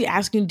 I'm really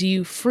asking, do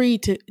you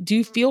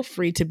feel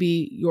free to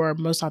be your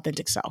most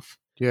authentic self?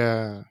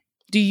 Yeah.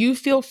 Do you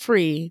feel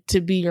free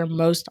to be your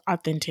most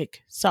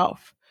authentic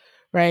self?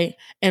 Right?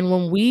 And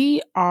when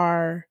we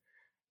are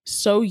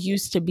so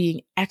used to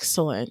being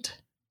excellent,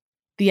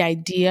 the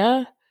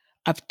idea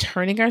of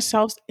turning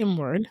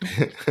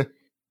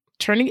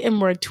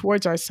inward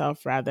towards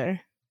ourselves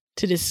rather,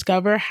 to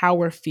discover how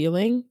we're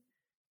feeling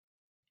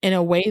in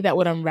a way that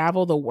would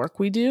unravel the work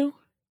we do,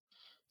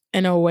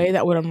 in a way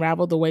that would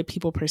unravel the way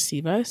people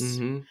perceive us,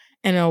 in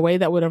a way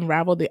that would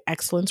unravel the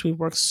excellence we've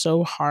worked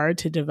so hard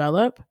to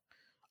develop,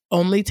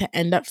 only to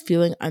end up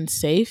feeling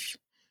unsafe,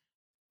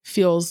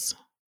 feels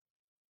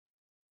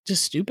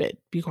just stupid, to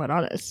be quite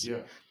honest.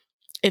 Yeah.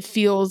 It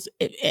feels,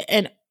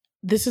 and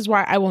this is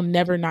why I will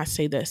never not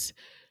say this.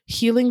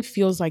 Healing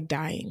feels like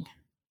dying.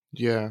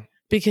 Yeah.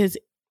 Because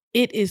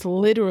it is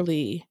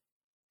literally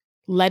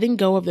letting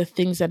go of the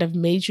things that have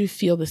made you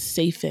feel the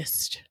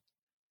safest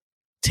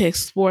to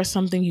explore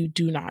something you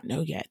do not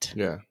know yet.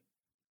 Yeah.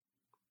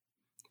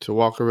 To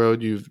walk a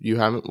road you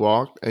haven't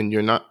walked, and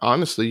you're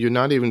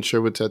not even sure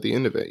what's at the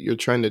end of it. You're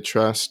trying to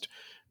trust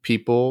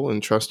people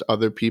and trust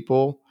other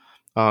people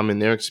in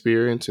their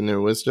experience and their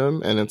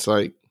wisdom. And it's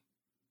like,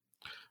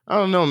 I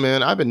don't know,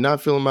 man. I've been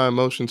not feeling my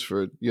emotions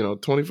for,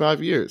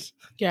 25 years.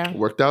 Yeah.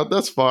 Worked out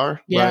thus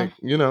far. Yeah.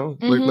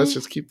 Like, like, let's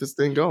just keep this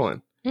thing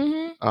going.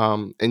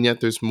 And yet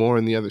there's more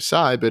on the other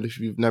side. But if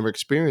you've never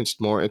experienced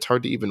more, it's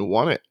hard to even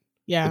want it.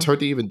 Yeah. It's hard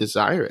to even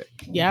desire it.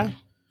 Yeah.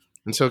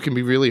 And so it can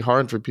be really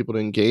hard for people to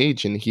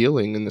engage in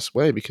healing in this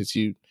way because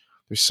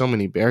there's so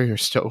many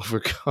barriers to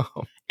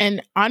overcome.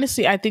 And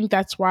honestly, I think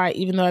that's why,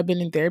 even though I've been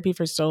in therapy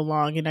for so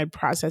long and I've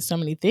processed so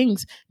many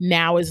things,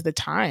 now is the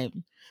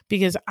time,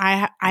 because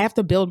I have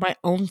to build my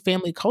own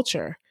family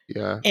culture.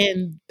 Yeah.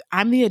 And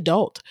I'm the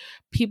adult.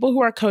 People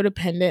who are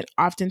codependent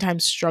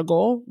oftentimes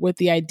struggle with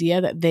the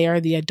idea that they are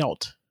the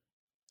adult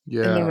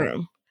in the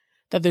room,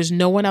 that there's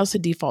no one else to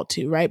default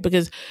to, right?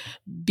 Because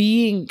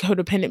being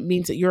codependent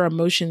means that your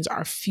emotions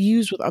are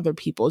fused with other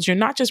people's. You're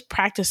not just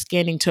practice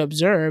scanning to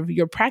observe,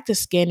 you're practice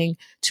scanning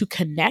to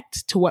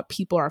connect to what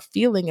people are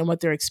feeling and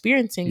what they're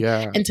experiencing,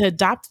 and to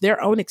adopt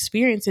their own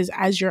experiences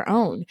as your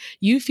own.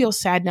 You feel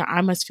sad, now I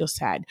must feel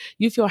sad.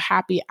 You feel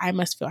happy, I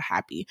must feel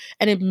happy.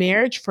 And in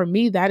marriage, for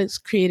me, that has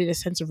created a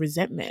sense of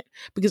resentment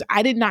because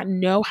I did not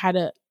know how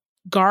to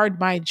guard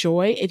my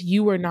joy if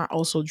you were not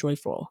also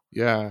joyful.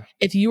 Yeah.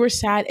 If you were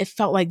sad, it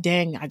felt like,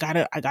 dang, I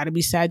gotta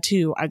be sad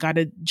too. I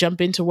gotta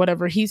jump into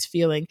whatever he's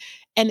feeling.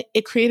 And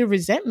it created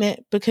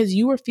resentment because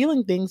you were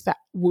feeling things that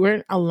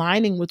weren't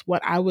aligning with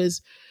what I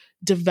was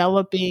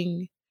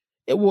developing,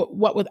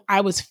 what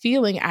I was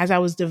feeling as I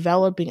was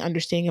developing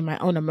understanding of my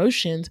own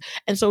emotions.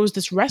 And so it was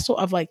this wrestle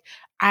of like,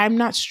 I'm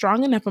not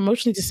strong enough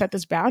emotionally to set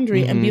this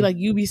boundary and be like,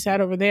 you be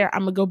sad over there,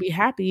 I'm gonna go be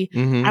happy.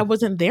 I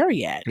wasn't there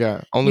yet.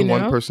 Yeah. Only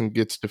one person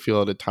gets to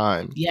feel at a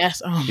time.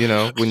 Yes. Oh you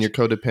know, when you're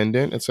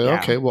codependent and say, Yeah.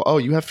 okay, well, oh,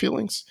 you have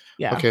feelings.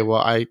 Yeah. Okay,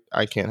 well,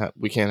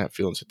 we can't have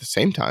feelings at the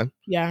same time.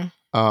 Yeah.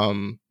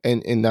 And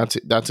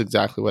that's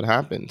exactly what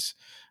happens.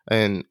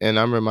 And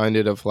I'm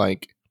reminded of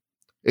like,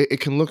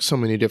 it can look so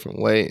many different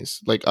ways.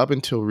 Like up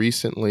until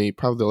recently,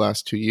 probably the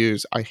last 2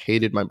 years, I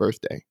hated my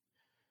birthday.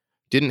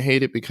 Didn't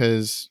hate it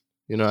because,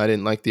 you know, I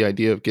didn't like the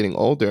idea of getting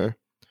older,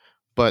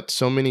 but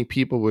so many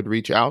people would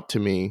reach out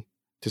to me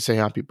to say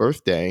happy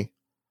birthday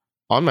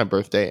on my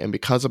birthday. And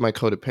because of my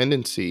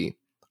codependency,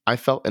 I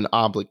felt an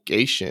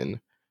obligation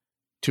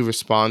to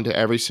respond to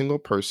every single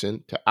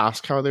person, to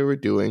ask how they were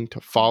doing, to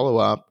follow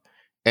up,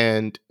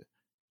 and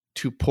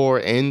to pour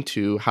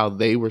into how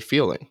they were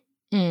feeling.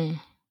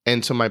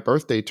 And so my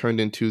birthday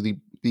turned into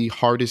the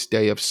hardest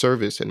day of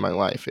service in my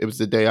life. It was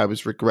the day I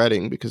was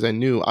regretting because I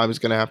knew I was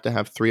going to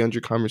have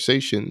 300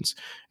 conversations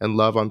and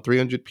love on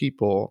 300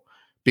 people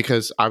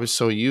because I was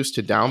so used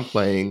to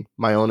downplaying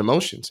my own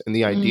emotions. And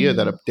the idea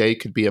that a day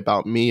could be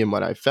about me and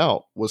what I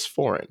felt was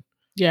foreign.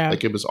 Yeah.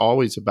 Like it was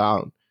always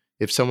about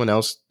if someone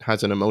else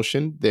has an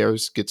emotion,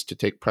 theirs gets to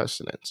take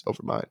precedence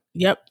over mine.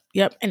 Yep.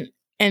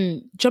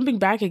 And jumping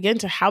back again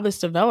to how this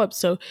develops.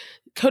 So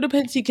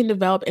codependency can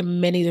develop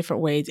in many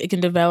different ways. It can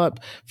develop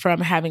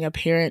from having a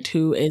parent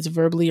who is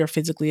verbally or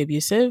physically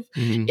abusive.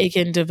 It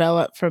can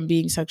develop from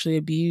being sexually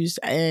abused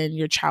in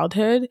your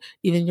childhood,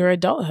 even your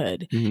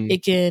adulthood.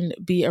 It can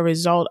be a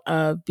result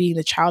of being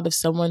the child of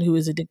someone who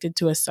is addicted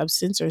to a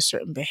substance or a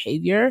certain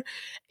behavior.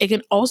 It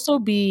can also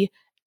be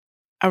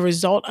a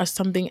result of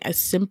something as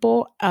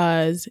simple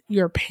as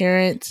your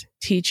parents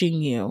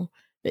teaching you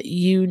that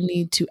you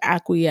need to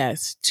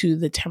acquiesce to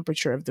the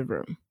temperature of the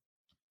room.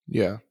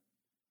 Yeah.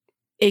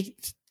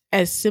 It's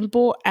as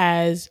simple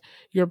as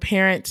your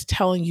parents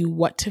telling you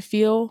what to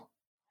feel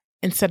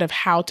instead of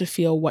how to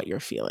feel what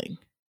you're feeling.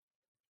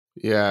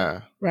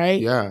 Yeah.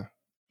 Right? Yeah.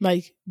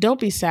 Like,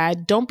 don't be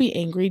sad. Don't be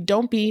angry.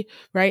 Don't be,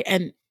 right?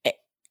 And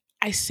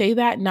I say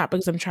that not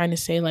because I'm trying to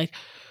say like,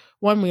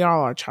 one, we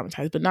all are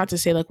traumatized, but not to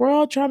say like we're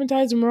all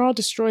traumatized and we're all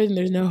destroyed and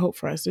there's no hope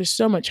for us. There's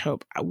so much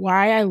hope.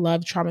 Why I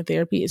love trauma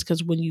therapy is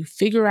because when you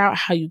figure out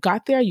how you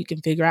got there, you can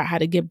figure out how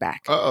to get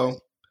back. Uh-oh.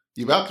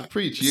 You about to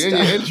preach. You're in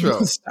your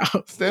intro.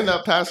 Stop. Stand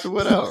up, Pastor.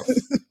 What else?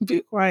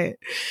 Be quiet.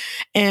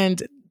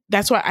 And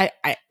that's why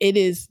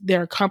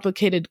there are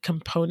complicated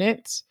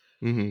components,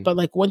 but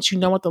like once you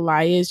know what the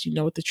lie is, you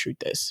know what the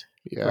truth is.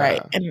 Yeah,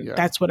 right. And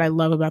that's what I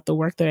love about the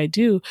work that I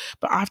do.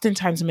 But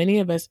oftentimes, many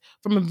of us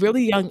from a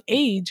really young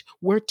age,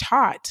 we're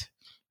taught,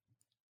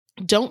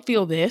 don't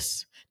feel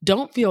this,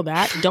 don't feel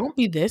that, don't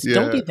be this,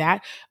 don't be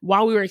that,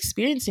 while we were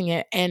experiencing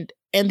it. And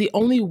the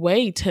only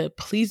way to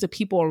please the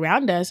people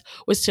around us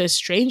was to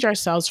estrange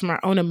ourselves from our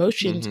own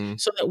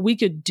emotions so that we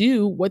could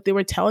do what they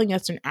were telling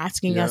us and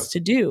asking us to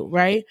do,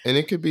 right? And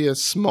it could be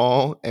as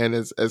small and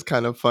as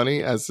kind of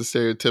funny as the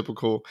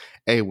stereotypical,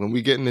 hey, when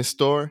we get in this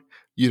store,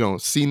 you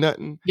don't see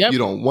nothing. You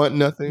don't want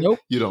nothing.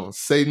 You don't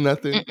say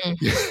nothing.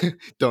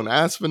 Don't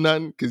ask for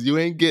nothing because you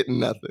ain't getting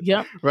nothing.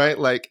 Right?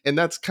 Like, and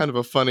that's kind of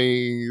a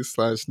funny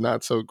 /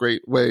 not so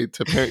great way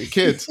to parent your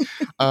kids.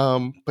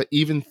 But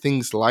even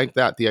things like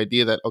that, the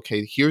idea that,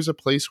 okay, here's a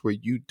place where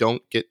you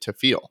don't get to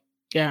feel.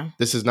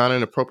 This is not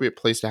an appropriate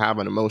place to have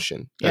an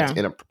emotion that's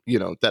in a, you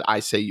know, that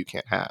I say you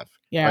can't have.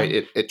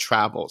 Right? It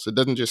travels. It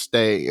doesn't just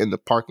stay in the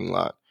parking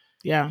lot.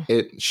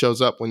 It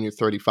shows up when you're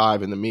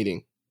 35 in the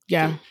meeting.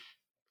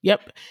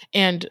 Yep.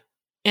 And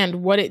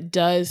what it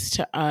does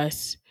to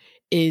us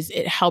is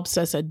it helps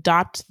us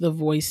adopt the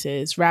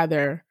voices.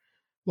 Rather,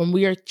 when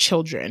we are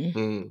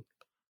children,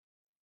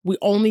 we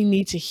only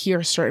need to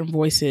hear certain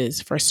voices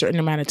for a certain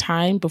amount of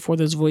time before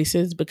those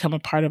voices become a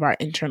part of our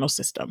internal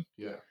system.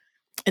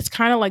 It's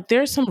kind of like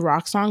there's some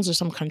rock songs or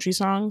some country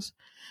songs.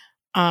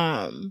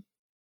 That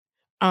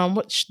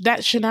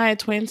Shania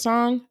Twain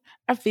song,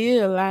 I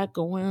feel like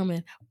a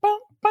woman.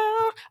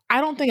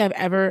 I don't think I've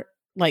ever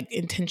like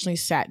intentionally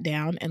sat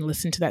down and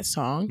listened to that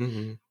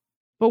song.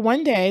 But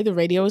one day the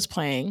radio was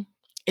playing,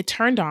 it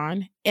turned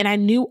on, and I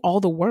knew all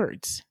the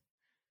words.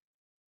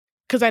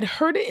 Because I'd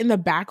heard it in the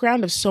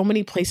background of so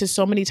many places,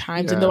 so many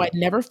times. And though I'd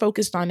never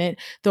focused on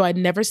it, though I'd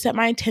never set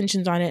my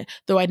intentions on it,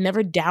 though I'd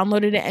never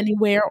downloaded it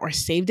anywhere or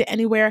saved it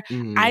anywhere,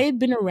 I had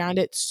been around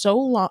it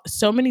so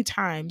many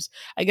times,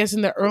 I guess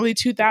in the early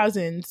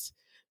 2000s,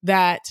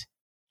 that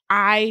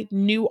I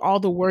knew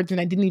all the words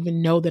and I didn't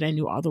even know that I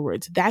knew all the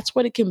words. That's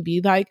what it can be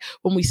like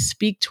when we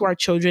speak to our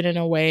children in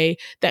a way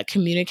that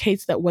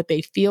communicates that what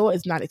they feel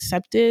is not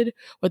accepted,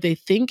 what they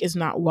think is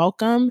not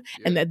welcome,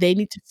 and that they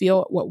need to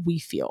feel what we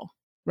feel.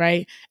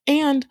 right?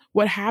 And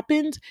what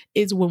happens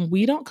is when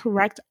we don't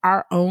correct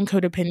our own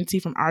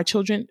codependency from our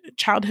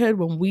childhood,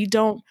 when we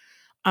don't,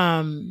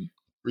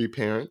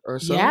 reparent yeah,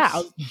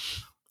 ourselves.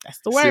 that's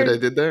the See what word. I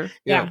did there?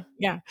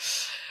 Yeah.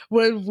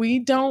 When we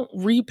don't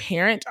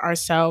reparent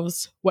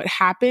ourselves, what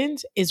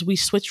happens is we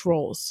switch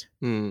roles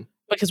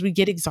because we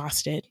get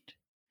exhausted.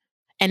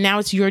 And now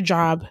it's your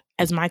job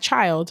as my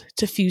child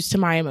to fuse to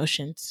my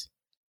emotions.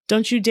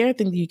 Don't you dare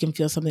think that you can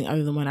feel something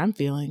other than what I'm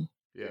feeling.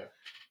 Yeah.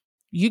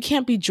 You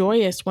can't be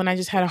joyous when I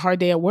just had a hard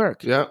day at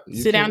work. Yeah.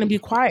 Sit down and be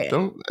quiet.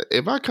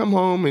 If I come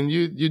home and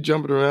you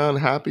jumping around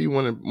happy,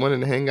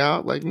 wanting to hang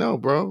out, like, no,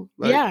 bro.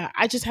 Like, yeah,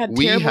 I just had a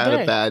we terrible had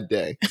day. a bad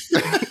day.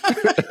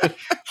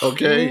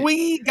 Okay.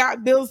 We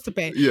got bills to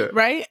pay. Yeah.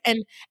 Right.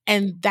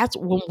 And that's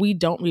when we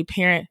don't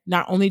reparent.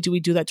 Not only do we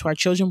do that to our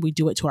children, we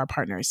do it to our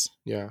partners.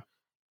 Yeah.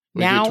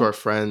 We do it to our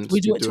friends.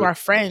 We do it to our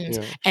friends.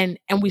 Yeah.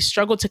 And we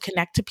struggle to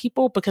connect to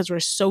people because we're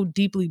so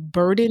deeply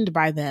burdened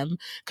by them,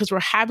 because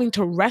we're having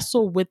to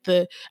wrestle with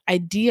the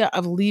idea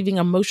of leaving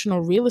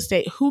emotional real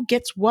estate. Who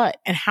gets what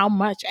and how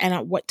much and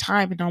at what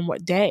time and on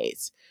what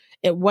days,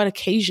 at what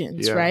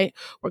occasions, right?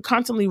 We're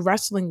constantly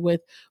wrestling with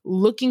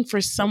looking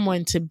for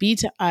someone to be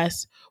to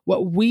us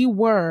what we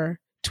were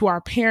to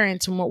our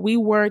parents and what we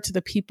were to the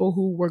people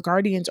who were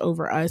guardians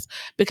over us,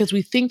 because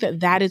we think that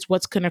that is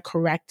what's going to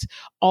correct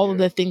all of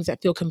the things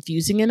that feel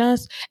confusing in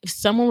us. If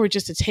someone were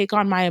just to take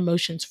on my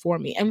emotions for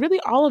me, and really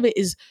all of it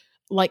is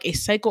like a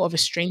cycle of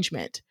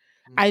estrangement.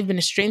 I've been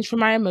estranged from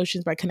my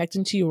emotions by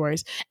connecting to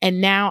yours. And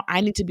now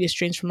I need to be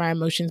estranged from my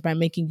emotions by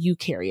making you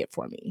carry it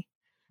for me.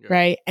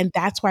 Right. And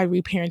that's why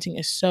reparenting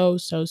is so,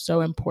 so,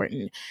 so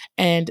important.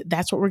 And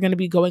that's what we're going to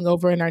be going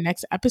over in our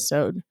next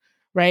episode.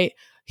 Right.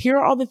 Here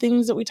are all the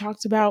things that we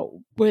talked about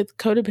with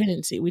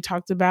codependency. We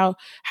talked about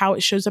how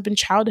it shows up in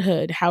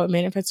childhood, how it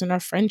manifests in our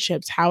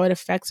friendships, how it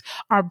affects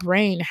our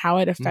brain, how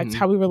it affects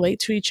how we relate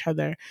to each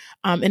other.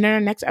 And in our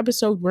next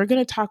episode, we're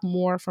going to talk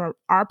more from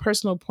our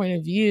personal point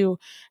of view,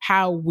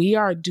 how we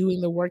are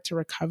doing the work to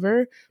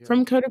recover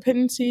from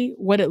codependency,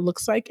 what it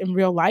looks like in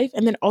real life,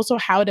 and then also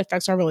how it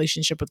affects our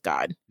relationship with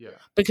God.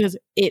 Because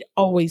it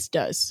always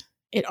does.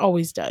 It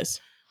always does.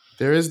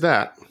 There is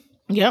that.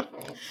 Yep.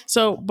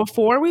 So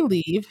before we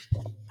leave,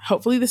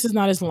 hopefully this is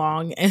not as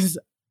long as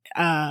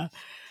I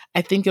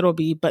think it'll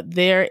be, but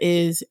there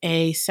is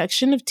a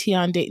section of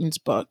Tion Dayton's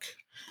book,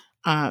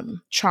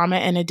 Trauma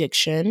and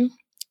Addiction,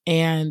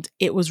 and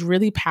it was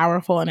really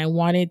powerful, and I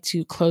wanted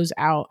to close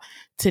out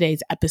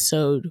today's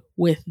episode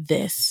with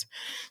this.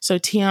 So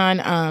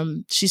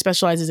Tion, she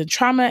specializes in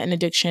trauma and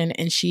addiction,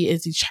 and she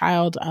is the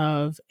child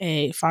of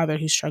a father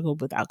who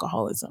struggled with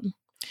alcoholism.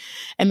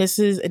 And this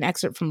is an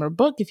excerpt from her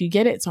book. If you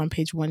get it, it's on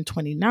page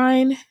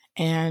 129,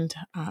 and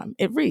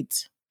it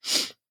reads,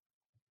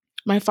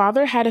 "My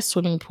father had a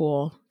swimming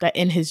pool that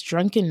in his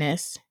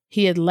drunkenness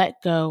he had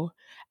let go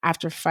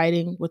after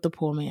fighting with the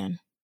pool man.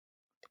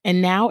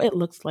 And now it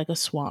looks like a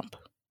swamp.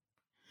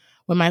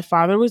 When my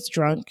father was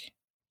drunk,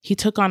 he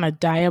took on a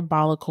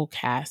diabolical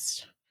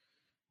cast.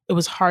 It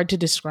was hard to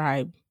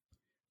describe,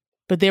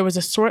 but there was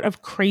a sort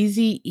of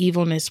crazy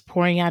evilness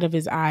pouring out of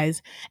his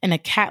eyes and a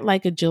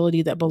cat-like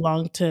agility that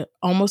belonged to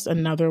almost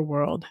another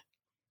world.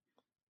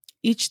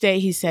 Each day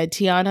he said,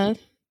 'Tiana,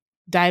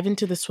 dive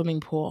into the swimming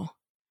pool.'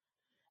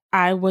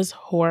 I was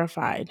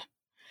horrified.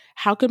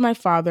 How could my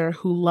father,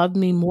 who loved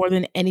me more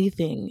than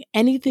anything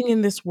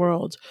in this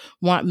world,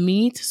 want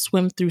me to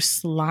swim through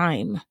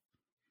slime?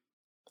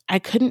 I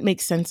couldn't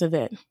make sense of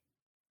it.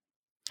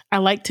 I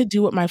liked to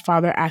do what my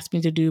father asked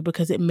me to do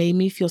because it made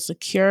me feel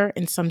secure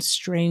in some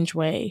strange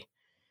way,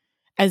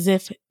 as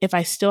if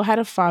I still had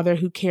a father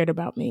who cared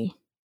about me.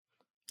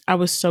 I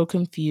was so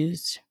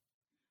confused.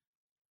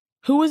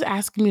 Who was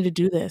asking me to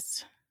do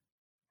this?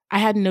 I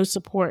had no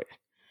support.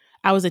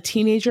 I was a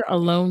teenager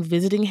alone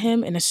visiting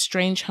him in a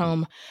strange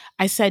home.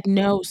 I said,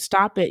 'No,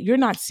 stop it. You're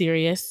not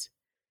serious.'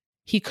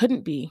 He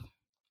couldn't be.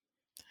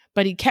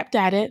 But he kept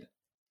at it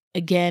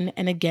again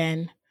and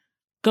again.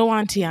 'Go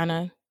on,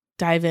 Tiana.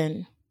 Dive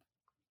in.'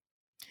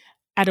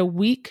 At a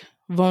weak,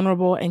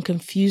 vulnerable, and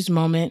confused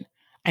moment,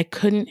 I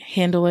couldn't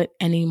handle it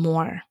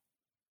anymore.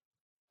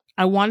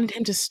 I wanted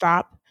him to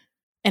stop,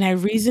 and I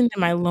reasoned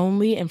in my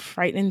lonely and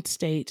frightened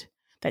state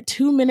that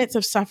 2 minutes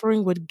of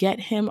suffering would get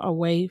him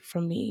away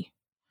from me,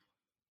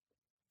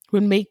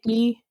 would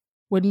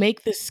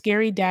make this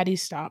scary daddy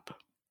stop.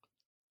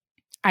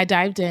 I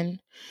dived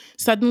in.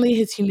 Suddenly,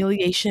 his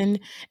humiliation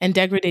and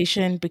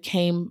degradation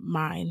became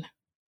mine.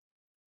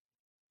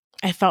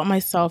 I felt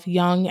myself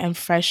young and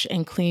fresh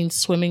and clean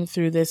swimming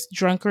through this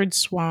drunkard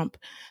swamp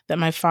that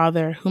my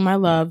father, whom I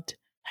loved,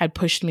 had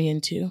pushed me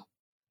into.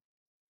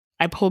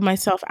 I pulled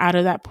myself out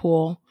of that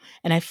pool,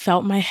 and I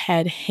felt my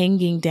head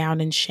hanging down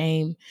in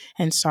shame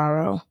and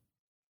sorrow.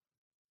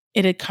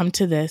 It had come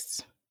to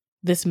this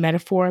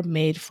metaphor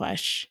made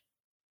flesh.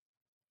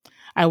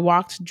 I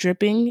walked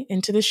dripping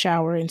into the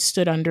shower and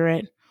stood under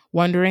it,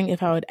 wondering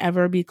if I would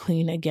ever be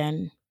clean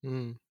again.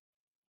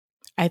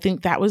 I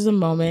think that was the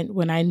moment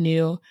when I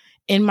knew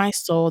in my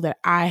soul that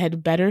I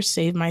had better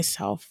save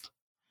myself,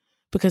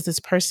 because this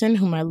person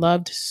whom I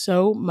loved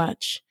so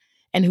much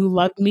and who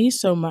loved me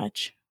so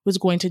much was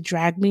going to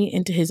drag me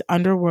into his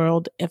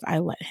underworld if I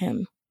let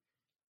him.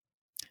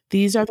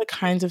 These are the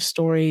kinds of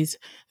stories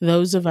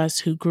those of us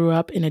who grew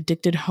up in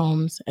addicted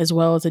homes as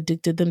well as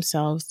addicted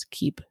themselves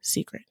keep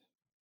secret.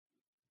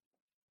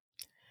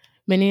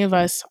 Many of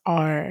us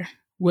are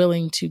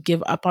willing to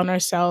give up on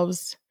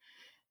ourselves,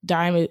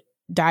 dive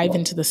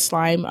into the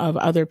slime of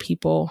other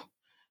people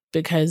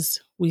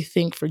because we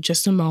think for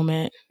just a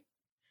moment,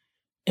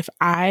 if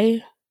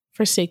I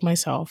forsake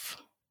myself,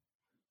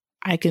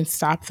 I can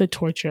stop the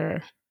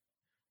torture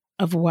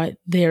of what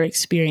their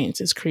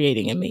experience is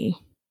creating in me.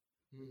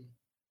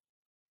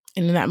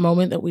 And in that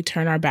moment that we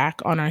turn our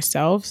back on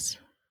ourselves,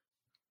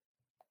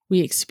 we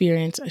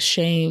experience a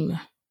shame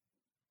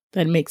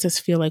that makes us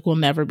feel like we'll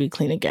never be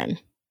clean again.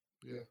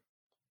 Yeah.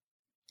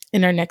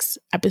 In our next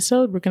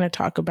episode, we're going to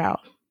talk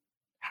about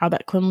how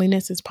that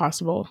cleanliness is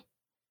possible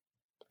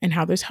and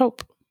how there's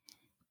hope.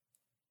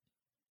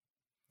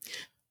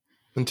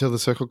 Until the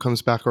circle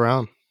comes back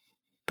around.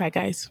 Bye,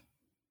 guys.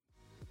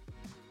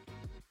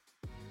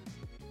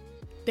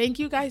 Thank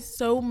you guys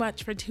so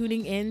much for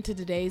tuning in to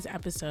today's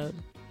episode.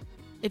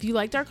 If you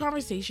liked our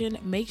conversation,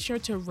 make sure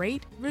to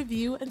rate,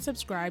 review, and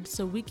subscribe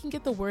so we can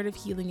get the word of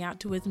healing out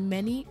to as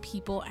many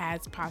people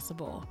as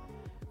possible.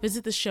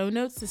 Visit the show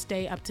notes to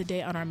stay up to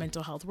date on our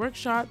mental health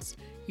workshops,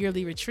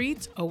 yearly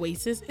retreats,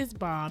 Oasis is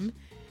Bomb,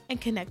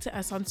 and connect to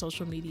us on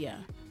social media.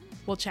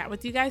 We'll chat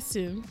with you guys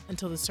soon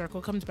until the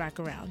circle comes back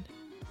around.